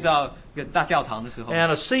洲建造一个大教堂的时候， And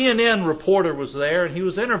a CNN reporter was there, and he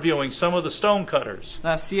was interviewing some of the stonecutters.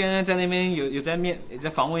 那 CNN 在那边有在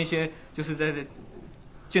访问一些就是在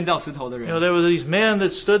建造石头的 You know, 人。 there were these men that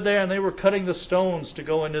stood there, and they were cutting the stones to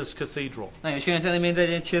go into this cathedral. 那有些人在那边在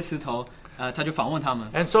切石头，他就访问他们。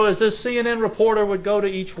 And so as this CNN reporter would go to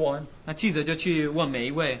each one, 那记者就去问每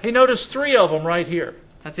一位， he noticed 3 of them right here.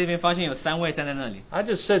 他这边发现有3位站在那里。I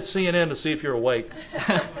just said CNN to see if you're awake.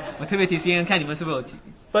 我特别提 CNN 看你们是不是有。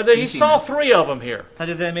 But he saw 3 of them here. 他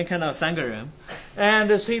就在那边看到有3个人。 And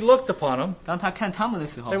as he looked upon them, 当他看他们的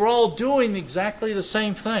时候 they，were all doing exactly the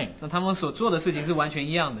same thing. 那他们所做的事情是完全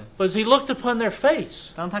一样的。 But as he looked upon their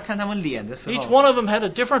face, 当他看他们脸的时 each 候， one of them had a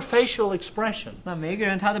different facial expression. 那每一个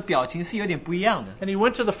人他的表情是有点不一样的。 And he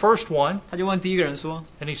went to the first one, 他就问第一个人说，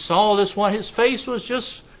 and he saw this one. His face was just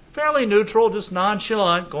fairly neutral, just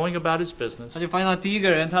nonchalant, going about his business. 他就发现到第一个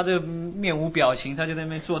人他的面无表情，他就在那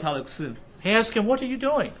边做他的事。 He asked him, "What are you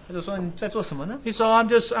doing?" 他就说你在做什么呢？ He said,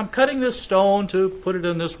 "I'm cutting this stone to put it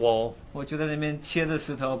in this wall." 我就在那边切着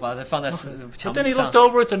石头，把它放在 But 墙 then he 壁 looked 上。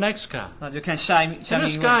 over at the next guy. 那就看下面 And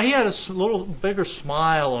一 this guy, 位， he had a little bigger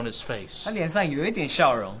smile on his face. 他脸上有一点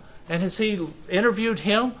笑容。 And as he interviewed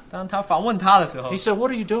him, 当他访问他的时候， he said, "What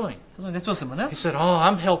are you doing?" 他说你在做什么呢 He？said, "Oh,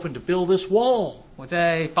 I'm helping to build this wall." 我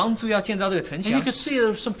在帮助要建造这个城 And you 墙。 could see there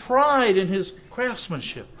was some pride in his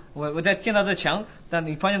craftsmanship. 我在见到这墙，但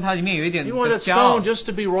你发现它里面有一点 You want that 骄傲 stone，just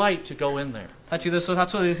to be right to go in there. 他觉得说他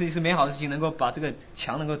做的事情是美好的事情，能够把这个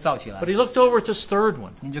墙能够造起来 But。he looked over at this third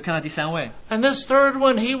one. 你就看到第三位， And this third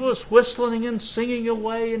one, he was whistling and singing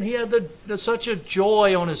away, and he had such a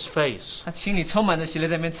joy on his face. 他心里充满着喜乐，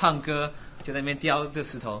在那边唱歌，就在那边雕这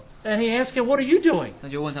石头。 And he asked him, "What are you doing?" 那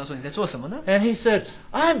就问他说：“你在做什么呢 And he said,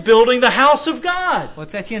 "I'm building the house of God." 我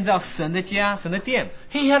在建造神的家，神的殿。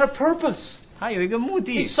 He had a purpose. 他有一个目 He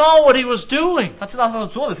的， saw what he was doing. 他知道他所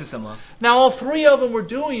做的是什么。 Now, all three of them were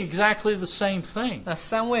doing exactly the same thing. 那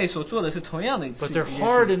三位所做的是同样的事 But 一 their 件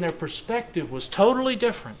heart 事， and their perspective was totally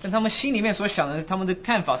different. 但他们心里面所想的，他们的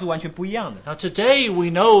看法是完全不一样的。 Now, today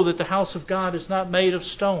we know that the house of God is not made of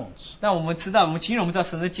stones. 那我们知道，今日我们知道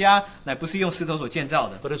神的家乃不是用石头所建造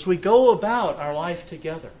的， But as we go about our life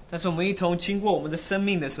together, 但是我们一同经过我们的生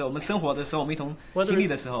命的时候，我们生活的时候，我们一同 whether, 经历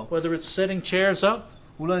的时候， whether it's sitting chairs up,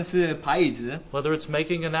 无论是排椅子， whether it's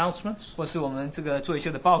making announcements, 或是我们这个做一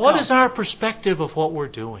些的报告 what，is our perspective of what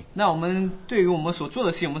we're doing? 那我们对于我们所做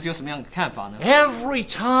的事情，我们是有什么样的看法呢？ Every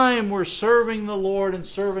time we're serving the Lord and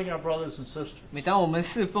serving our brothers and sisters, 每当我们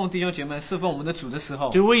侍奉弟兄姐妹、侍奉我们的主的时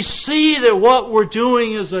候， do we see that what we're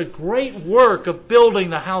doing is a great work of building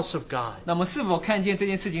the house of God? 那么是否看见这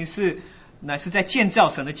件事情乃是在建造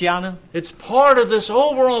神的家呢？ It's part of this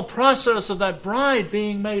overall process of that bride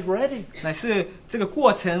being made ready. 乃是这个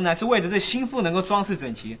过程，乃是为着这心腹能够装饰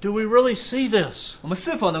整齐。 Do we really see this? 我们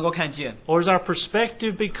是否能够看见， Or has our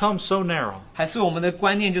perspective become so narrow 还是我们的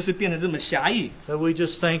观念就是变得这么狭义？ that we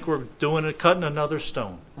just think we're doing it, cutting another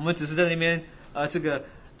stone? 我们只是在那边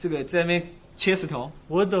在那边切石头。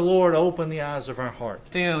 Would the Lord open the eyes of our heart?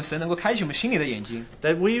 但愿神能够开启我们心里的眼睛，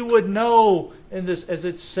 That we would know in this, as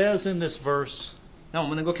it says in this verse, 让我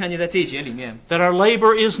们能够看见在这一节里面， that our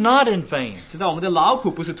labor is not in vain. 知道我们的劳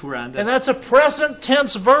苦不是突然 And 的。 that's a present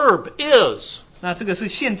tense verb, is. 那这个是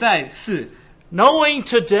现在式， Knowing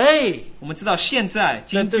today 我们知道现在 that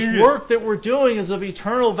今 this 日 work that we're doing is of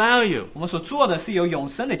eternal value. 我们所做的是有永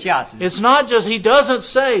生的价值。 It's not just, he doesn't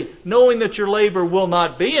say, knowing that your labor will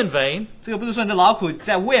not be in vain. 这个不是说你的劳苦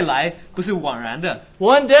在未来不是枉然的。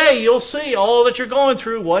 One day you'll see all that you're going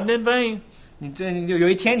through wasn't in vain. 你有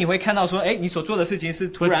一天你会看到说，哎，你所做的事情是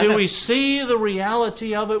突 But 然 do 的 we。see the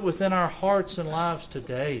reality of it within our hearts and lives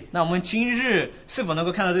today? 那我们今日是否能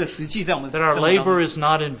够看到这个实际在我们的 That our 生活当中 labor is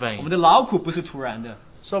not in 我们 vain. 的劳苦不是突然的。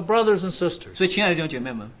 So, brothers and sisters, 所以，亲爱的弟兄姐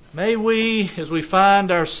妹们， may we, as we find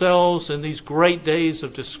ourselves in these great days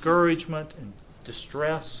of discouragement and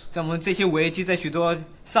distress, 在我们这些危机，在许多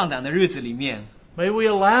上档的日子里面， may we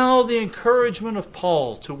allow the encouragement of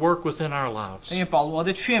Paul to work within our lives. 因为保罗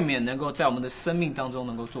的劝勉能够在我们的生命当中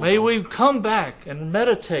能够做 May 工， we come back and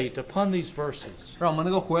meditate upon these verses, 让我们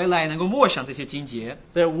能够回来，能够默想这些经节，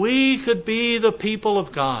 that we could be the people of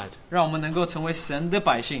God. 让我们能够成为神的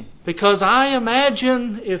百姓。 Because I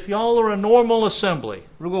imagine if y'all are a normal assembly,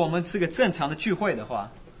 如果我们是个正常的聚会的话，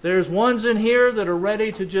 there's ones in here that are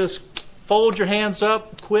ready to just fold your hands up,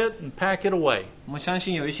 quit, and pack it away. 我们相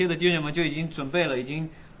信有一些的弟兄们就已经准备了，已经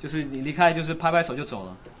就是你离开就是拍拍手就走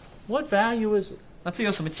了。 What value is it? 那这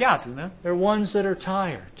有什么价值呢？ There are ones that are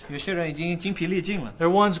tired. 有些人已经精疲力尽了， There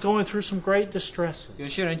are ones going through some great distresses. 有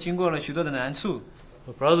些人经过了许多的难处，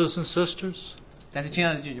 But brothers and sisters, 但是亲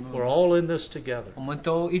爱的弟兄 we're 们， all in this together. 我们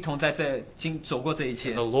都一同在这走过这一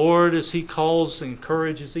切 The。Lord, as He calls,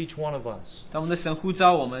 encourages each one of us. 当我们的神呼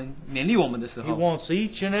召我们、勉励我们的时 He 候， wants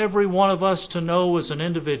each and every one of us to know as an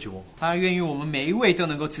individual. 他愿意我们每一位都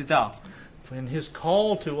能够知道， And His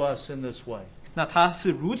call to us in this way 那他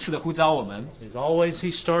是如此的呼召我们。 is always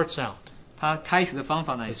He starts out. 他开始的方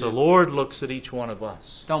法乃 As 是 the，Lord looks at each one of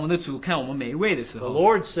us. 当我们的主看我们每一位的时 The 候，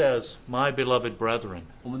 Lord says, "My beloved brethren."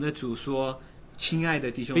 我们的主说：“亲爱的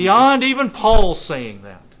弟兄们。” Beyond even Paul saying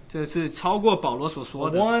that. 这是超过保罗所 The 说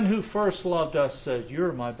的。 one who first loved us says,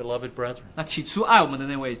 "You're my beloved brethren." 那起初爱我们的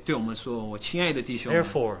那位对我们说：“我亲爱的弟兄们。”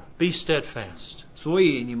 Therefore, be steadfast. 所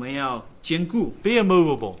以你们要坚固， Be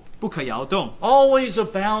immovable. 不可摇动， Always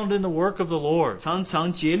abound in the work of the Lord. 常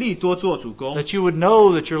常竭力多做主工， That you would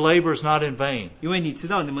know that your labor is not in vain. 因为你知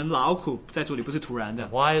道你们劳苦在主里不是突然的。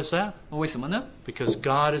 Why is that? 那为什么呢？ Because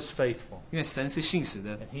God is faithful. 因为神是信实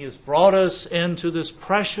的， And He has brought us into this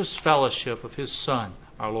precious fellowship of His Son,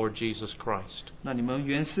 our Lord Jesus Christ. 那你们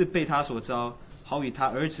原是被他所招，好与他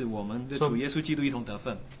儿子我们的主耶稣基督一同得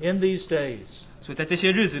分。 In these days, 所以在这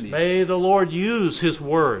些日子里， may the Lord use His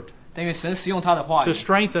Word 但愿神使用他的话 to 语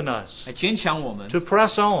strengthen us, 来坚强我们， to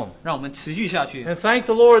press on. 让我们持续下去。 And thank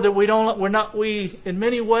the Lord that in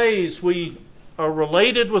many ways, we are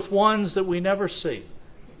related with ones that we never see.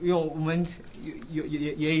 因为我们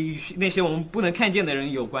也与那些我们不能看见的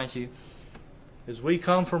人有关系。As we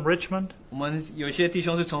come from Richmond, 我们有一些弟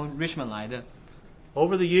兄是从 Richmond 来的。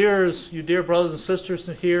 over the years, you dear brothers and sisters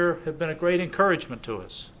here have been a great encouragement to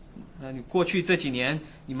us. 那你过去这几年，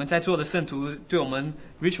你们在座的圣徒，对我们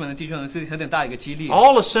Richmond 的弟兄是何等大的一个激励。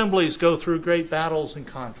 All assemblies go through great battles and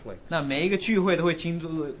conflicts. 那每一个聚会都会经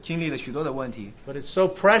历了许多的问题， But it's so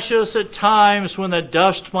precious at times when the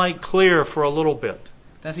dust might clear for a little bit.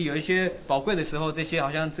 但是有一些宝贵的时候，这些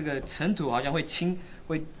好像这个尘土好像会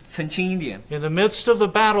澄清一点。 In the midst of the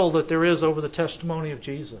battle that there is over the testimony of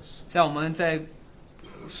Jesus, 在我们在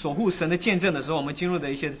守护神的见证的时候，我们进入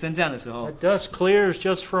的一些征战的时候， that dust clears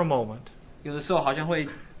just for a moment. 有的时候好像会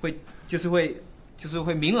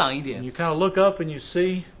明朗一 And 点。 you kind of look up and you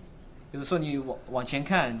see, 有的时候你往前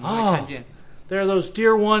看，你会 oh, 看见， there are those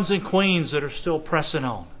dear ones and queens that are still pressing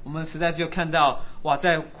on. 我们实在是就看到，哇，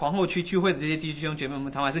在皇后区聚会的这些弟兄姐妹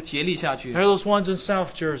们，他们还是竭力下去 There。are those ones in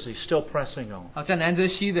South Jersey still pressing on. 好，在南泽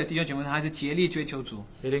西的弟兄姐妹们，他还是竭力追求主，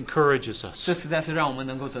 It encourages us. 这实在是让我们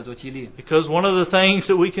能够得着激励。 Because one of the things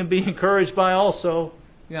that we can be encouraged by also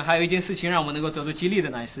因为还有一件事情让我们能够得着激励的，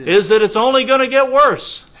乃是 is that it's only going to get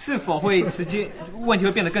worse. 是否会问题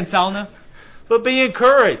会变得更糟呢？ But be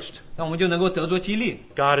encouraged. 那我们就能够得着激励。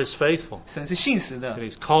 God is faithful. 神是信实的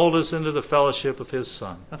And，He's called us into the fellowship of His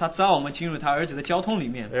Son. 那他招我们进入他儿子的交通里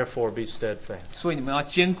面， Therefore, be steadfast. 所以你们要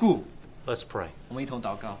坚固。 Let's pray. 我们一同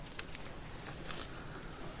祷告。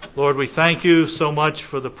 Lord, we thank you so much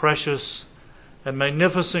for the precious and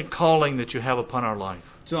magnificent calling that you have upon our life.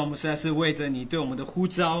 主啊，我们实在是为着你对我们的呼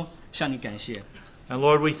召向你感谢。 And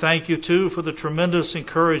Lord, we thank you too for the tremendous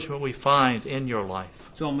encouragement we find in your life.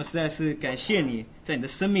 主啊，我们实在是感谢你，在你的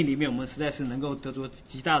生命里面，我们实在是能够得着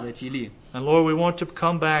极大的激励。 And Lord, we want to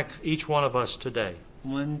come back, each one of us today, 我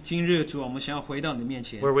们今日主啊，我们想要回到你的面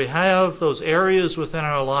前。 where we have those areas within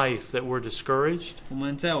our life that we're discouraged, 我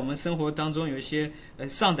们在我们生活当中有一些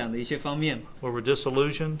上胆的一些方面， where we're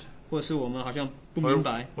disillusioned, 或是我们好像不 where, 明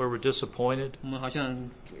白， where we're disappointed, 我们好像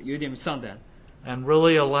有点上胆。 and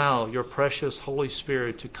really allow your precious Holy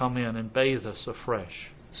Spirit to come in and bathe us afresh.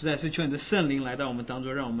 实在是求你的圣灵来到我们当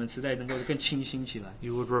中，让我们实在能够更清新起来。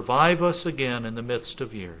 You would revive us again in the midst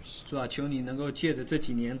of years, 主啊，求你能够借着这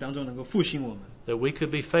几年当中能够复兴我们， that we could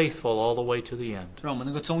be faithful all the way to the end. 让我们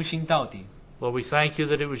能够忠心到底。 Lord, we thank you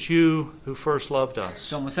that it was you who first loved us,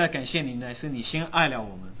 所以我们实在感谢你，乃是你先爱了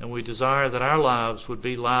我们。 and we desire that our lives would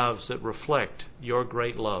be lives that reflect your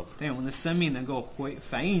great love. 但我们的生命能够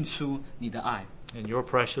反映出你的爱。 In your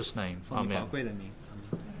precious name, 奉你宝 amen. 贵的名。